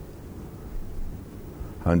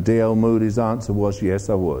 And D.L. Moody's answer was, yes,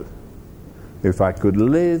 I would. If I could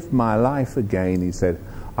live my life again, he said,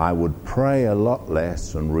 I would pray a lot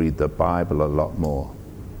less and read the Bible a lot more.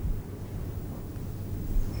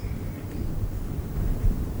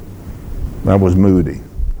 That was Moody.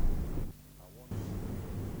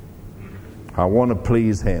 I want to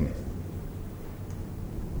please him.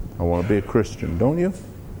 I want to be a Christian, don't you?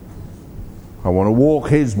 I want to walk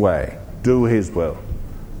his way, do his will,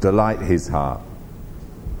 delight his heart.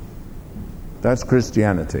 That's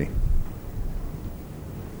Christianity.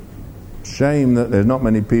 Shame that there's not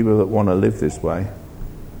many people that want to live this way.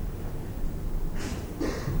 Do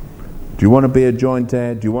you want to be a joint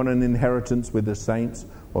heir? Do you want an inheritance with the saints?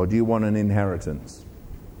 Or do you want an inheritance?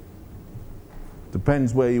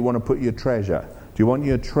 Depends where you want to put your treasure. Do you want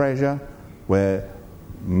your treasure where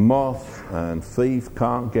moth and thief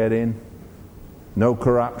can't get in? No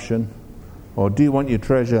corruption? Or do you want your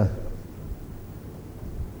treasure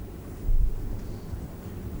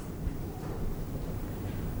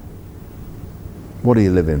what are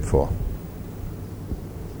you living for?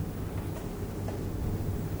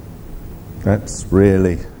 That's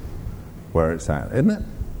really where it's at, isn't it?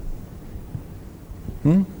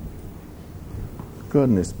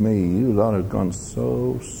 Goodness me, you lot have gone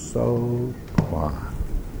so quiet.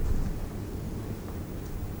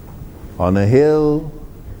 On a hill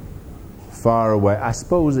far away. I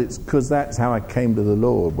suppose it's because that's how I came to the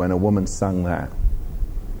Lord, when a woman sung that.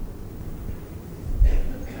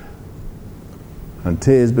 And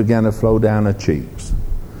tears began to flow down her cheeks.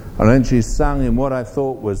 And then she sung in what I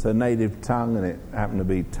thought was her native tongue, and it happened to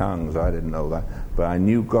be tongues. I didn't know that. But I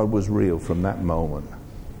knew God was real from that moment.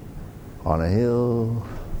 On a hill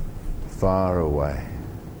far away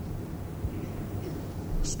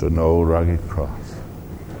stood an old rugged cross,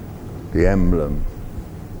 the emblem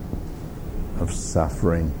of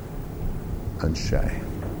suffering and shame.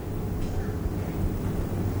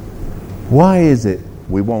 Why is it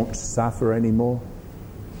we won't suffer anymore?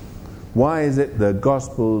 Why is it the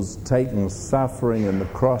gospel's taken suffering and the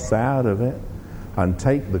cross out of it, and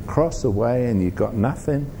take the cross away and you've got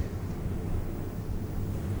nothing?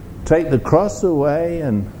 Take the cross away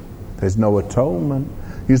and there's no atonement.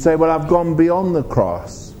 You say, well, I've gone beyond the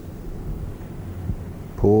cross.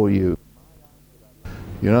 Poor you.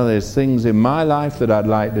 You know, there's things in my life that I'd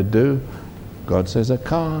like to do. God says I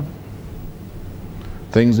can't.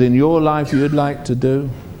 Things in your life you'd like to do,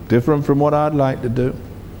 different from what I'd like to do.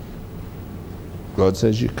 God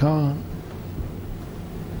says you can't.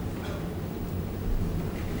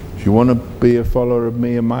 If you want to be a follower of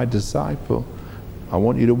me and my disciple, I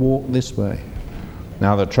want you to walk this way.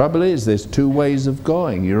 Now the trouble is, there's two ways of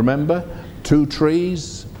going. You remember? Two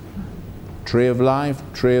trees. Tree of life,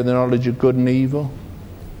 tree of the knowledge of good and evil.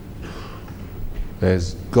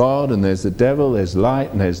 There's God and there's the devil, there's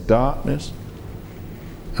light and there's darkness.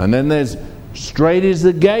 And then there's straight is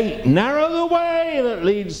the gate, narrow the way that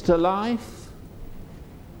leads to life.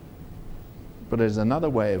 But there's another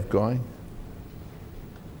way of going.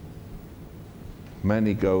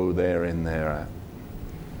 Many go there in there.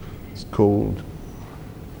 It's called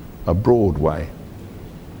a broad way.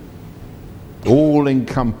 All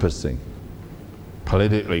encompassing.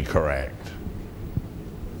 Politically correct.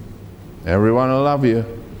 Everyone will love you.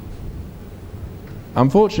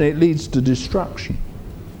 Unfortunately, it leads to destruction.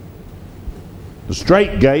 The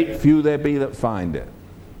straight gate, few there be that find it.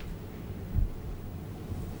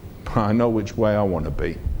 I know which way I want to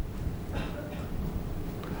be.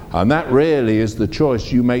 And that really is the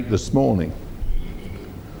choice you make this morning.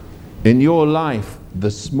 In your life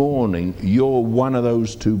this morning, you're one of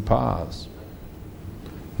those two paths.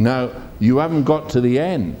 Now, you haven't got to the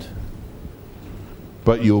end,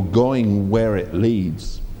 but you're going where it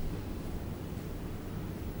leads.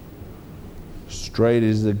 Straight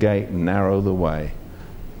is the gate and narrow the way.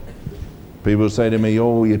 People say to me,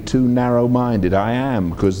 oh, you're too narrow-minded. I am,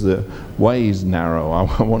 because the way is narrow.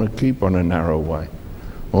 I want to keep on a narrow way.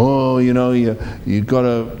 Oh, you know, you've got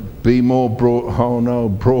to be more broad. Oh, no,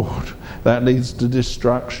 broad. That leads to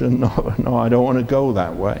destruction. No, I don't want to go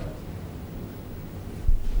that way.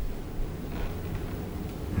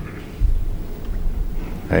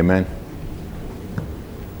 Amen.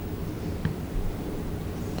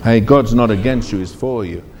 Hey, God's not against you, He's for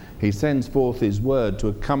you. He sends forth His word to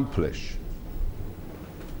accomplish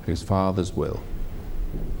His Father's will,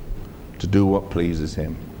 to do what pleases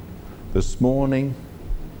Him. This morning,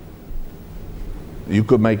 you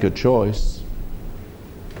could make a choice,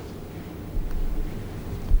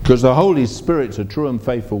 because the Holy Spirit's a true and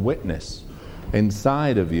faithful witness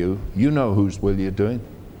inside of you. You know whose will you're doing.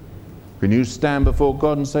 Can you stand before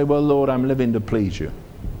God and say, well, Lord, I'm living to please you.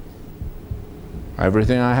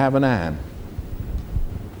 Everything I have and am.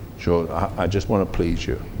 Sure, I just want to please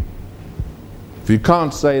you. If you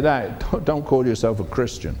can't say that, don't call yourself a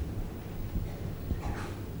Christian.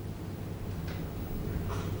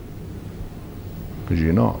 Because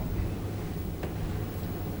you're not.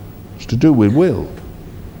 It's to do with will.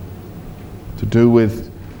 To do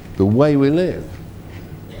with the way we live.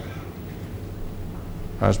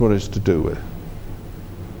 That's what it's to do with.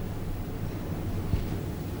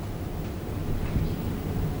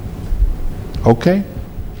 Okay?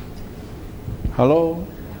 Hello?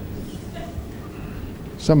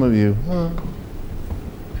 Some of you,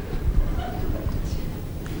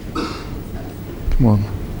 come on.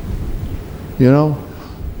 You know,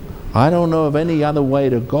 I don't know of any other way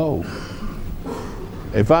to go.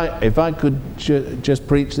 If I could just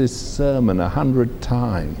preach this sermon 100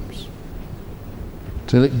 times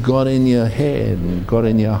till it got in your head and got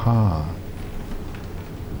in your heart.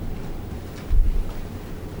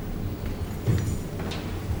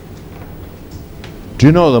 Do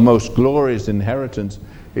you know the most glorious inheritance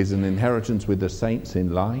is an inheritance with the saints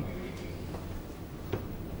in light?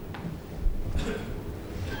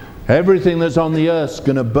 Everything that's on the earth's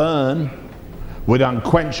going to burn with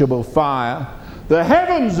unquenchable fire. The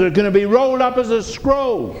heavens are going to be rolled up as a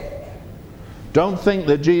scroll. Don't think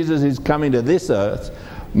that Jesus is coming to this earth.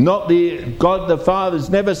 Not God the Father's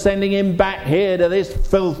never sending him back here to this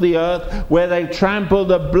filthy earth where they trample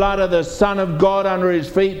the blood of the Son of God under his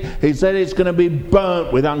feet. He said it's going to be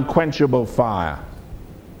burnt with unquenchable fire.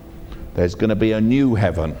 There's going to be a new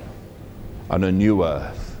heaven and a new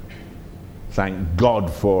earth. Thank God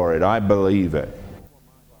for it. I believe it.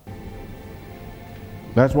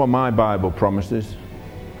 That's what my Bible promises.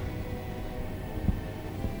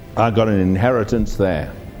 I got an inheritance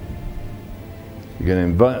there.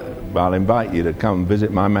 I'll invite you to come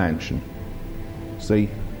visit my mansion. See,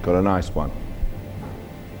 got a nice one.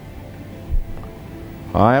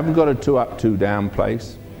 I haven't got a 2 up, 2 down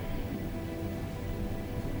place.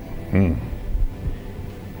 You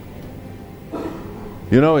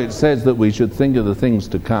know, it says that we should think of the things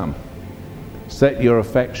to come. Set your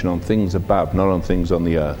affection on things above, not on things on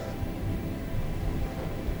the earth.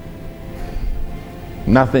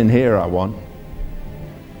 Nothing here I want.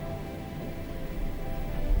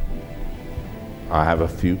 I have a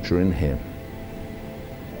future in him.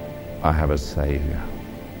 I have a Savior.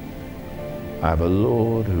 I have a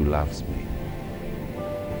Lord who loves me.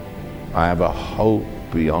 I have a hope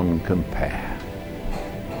beyond compare.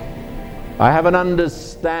 I have an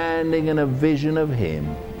understanding and a vision of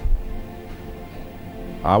him.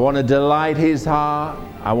 I want to delight his heart.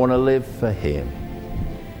 I want to live for him.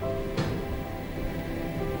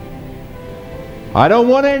 I don't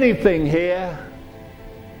want anything here.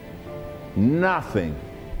 Nothing.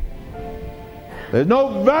 There's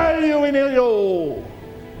no value in it all.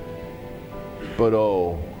 But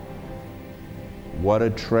oh, what a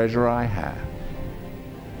treasure I have.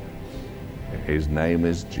 His name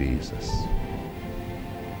is Jesus.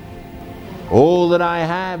 All that I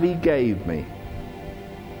have, he gave me.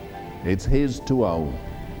 It's his to own.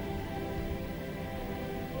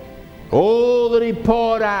 All that he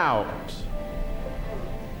poured out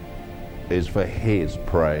is for his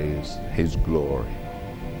praise, his glory.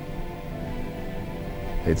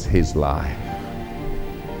 It's his life.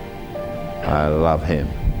 I love him.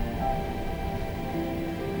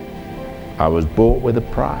 I was bought with a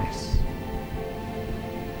price.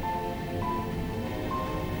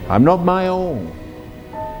 I'm not my own.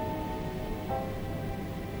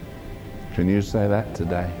 Can you say that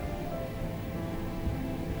today?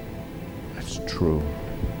 It's true.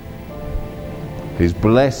 He's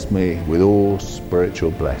blessed me with all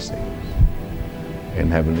spiritual blessings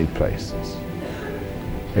in heavenly places.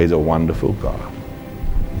 He's a wonderful God.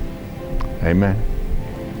 Amen.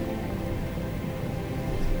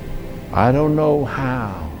 I don't know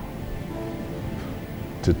how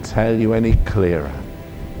to tell you any clearer.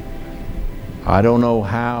 I don't know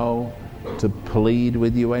how to plead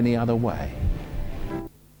with you any other way.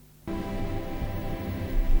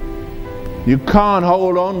 You can't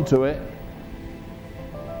hold on to it.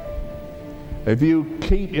 If you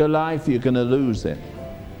keep your life, you're going to lose it.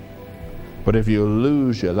 But if you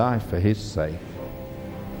lose your life for his sake,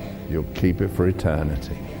 you'll keep it for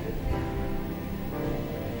eternity.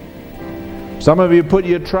 Some of you put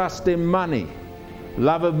your trust in money.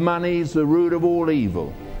 Love of money is the root of all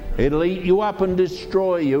evil. It'll eat you up and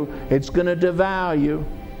destroy you. It's going to devour you.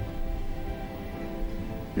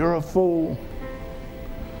 You're a fool.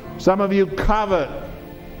 Some of you covet.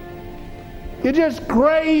 You're just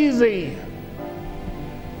crazy.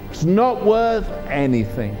 It's not worth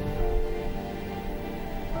anything.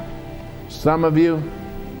 Some of you,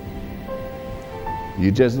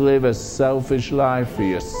 you just live a selfish life for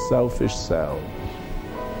your selfish selves.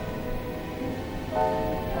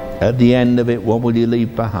 At the end of it, what will you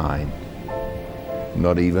leave behind?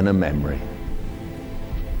 Not even a memory.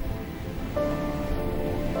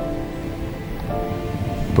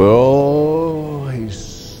 But oh, He's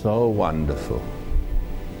so wonderful.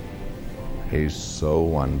 He's so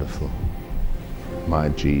wonderful. My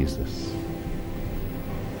Jesus.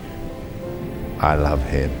 I love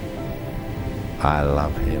Him. I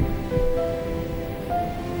love Him.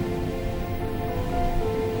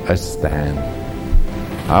 Let's stand.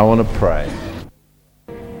 I want to pray.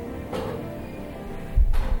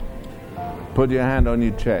 Put your hand on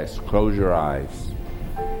your chest. Close your eyes.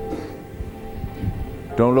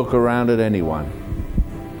 Don't look around at anyone.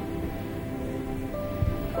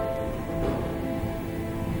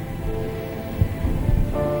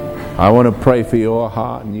 I want to pray for your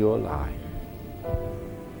heart and your life.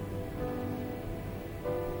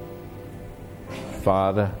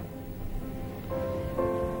 Father,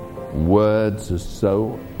 words are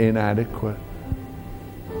so inadequate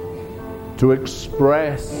to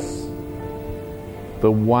express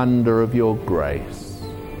the wonder of your grace,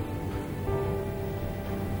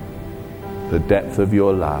 the depth of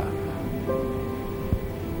your love.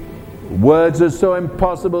 Words are so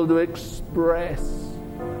impossible to express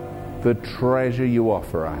the treasure you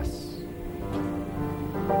offer us.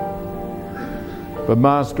 But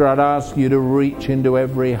Master, I'd ask you to reach into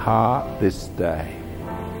every heart this day.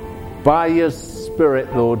 By your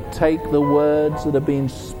Spirit, Lord, take the words that have been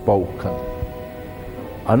spoken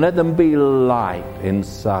and let them be light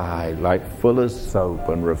inside, like fuller's soap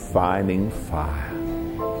and refining fire.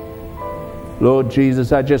 Lord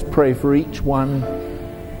Jesus, I just pray for each one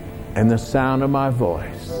in the sound of my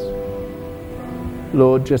voice.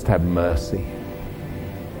 Lord, just have mercy.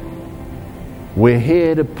 We're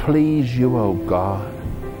here to please you, oh God.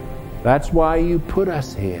 That's why you put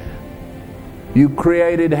us here. You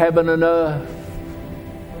created heaven and earth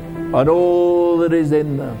and all that is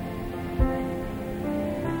in them.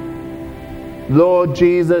 Lord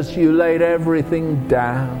Jesus, you laid everything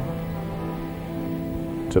down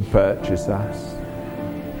to purchase us.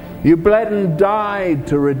 You bled and died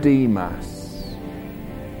to redeem us.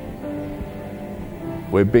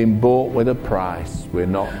 We've been bought with a price. We're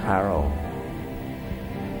not our own.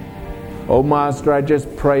 Oh, Master, I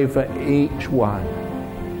just pray for each one.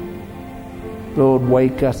 Lord,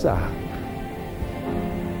 wake us up.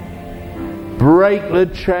 Break the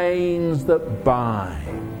chains that bind.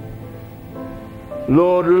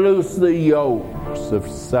 Lord, loose the yokes of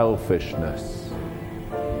selfishness,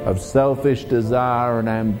 of selfish desire and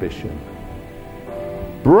ambition.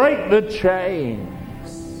 Break the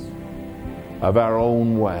chains of our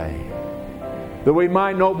own way, that we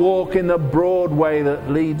might not walk in the broad way that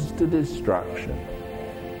leads to destruction,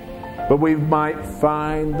 but we might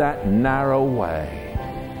find that narrow way,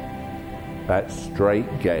 that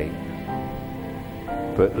straight gate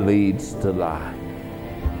that leads to life.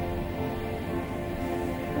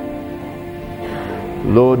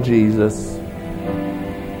 Lord Jesus,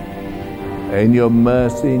 in your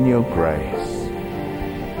mercy and your grace,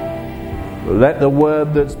 let the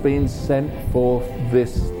word that's been sent forth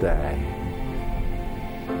this day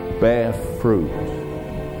bear fruit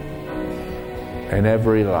in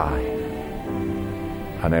every life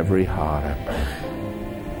and every heart, I pray.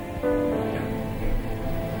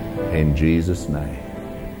 In Jesus' name.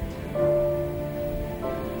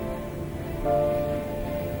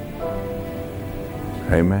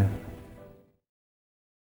 Amen.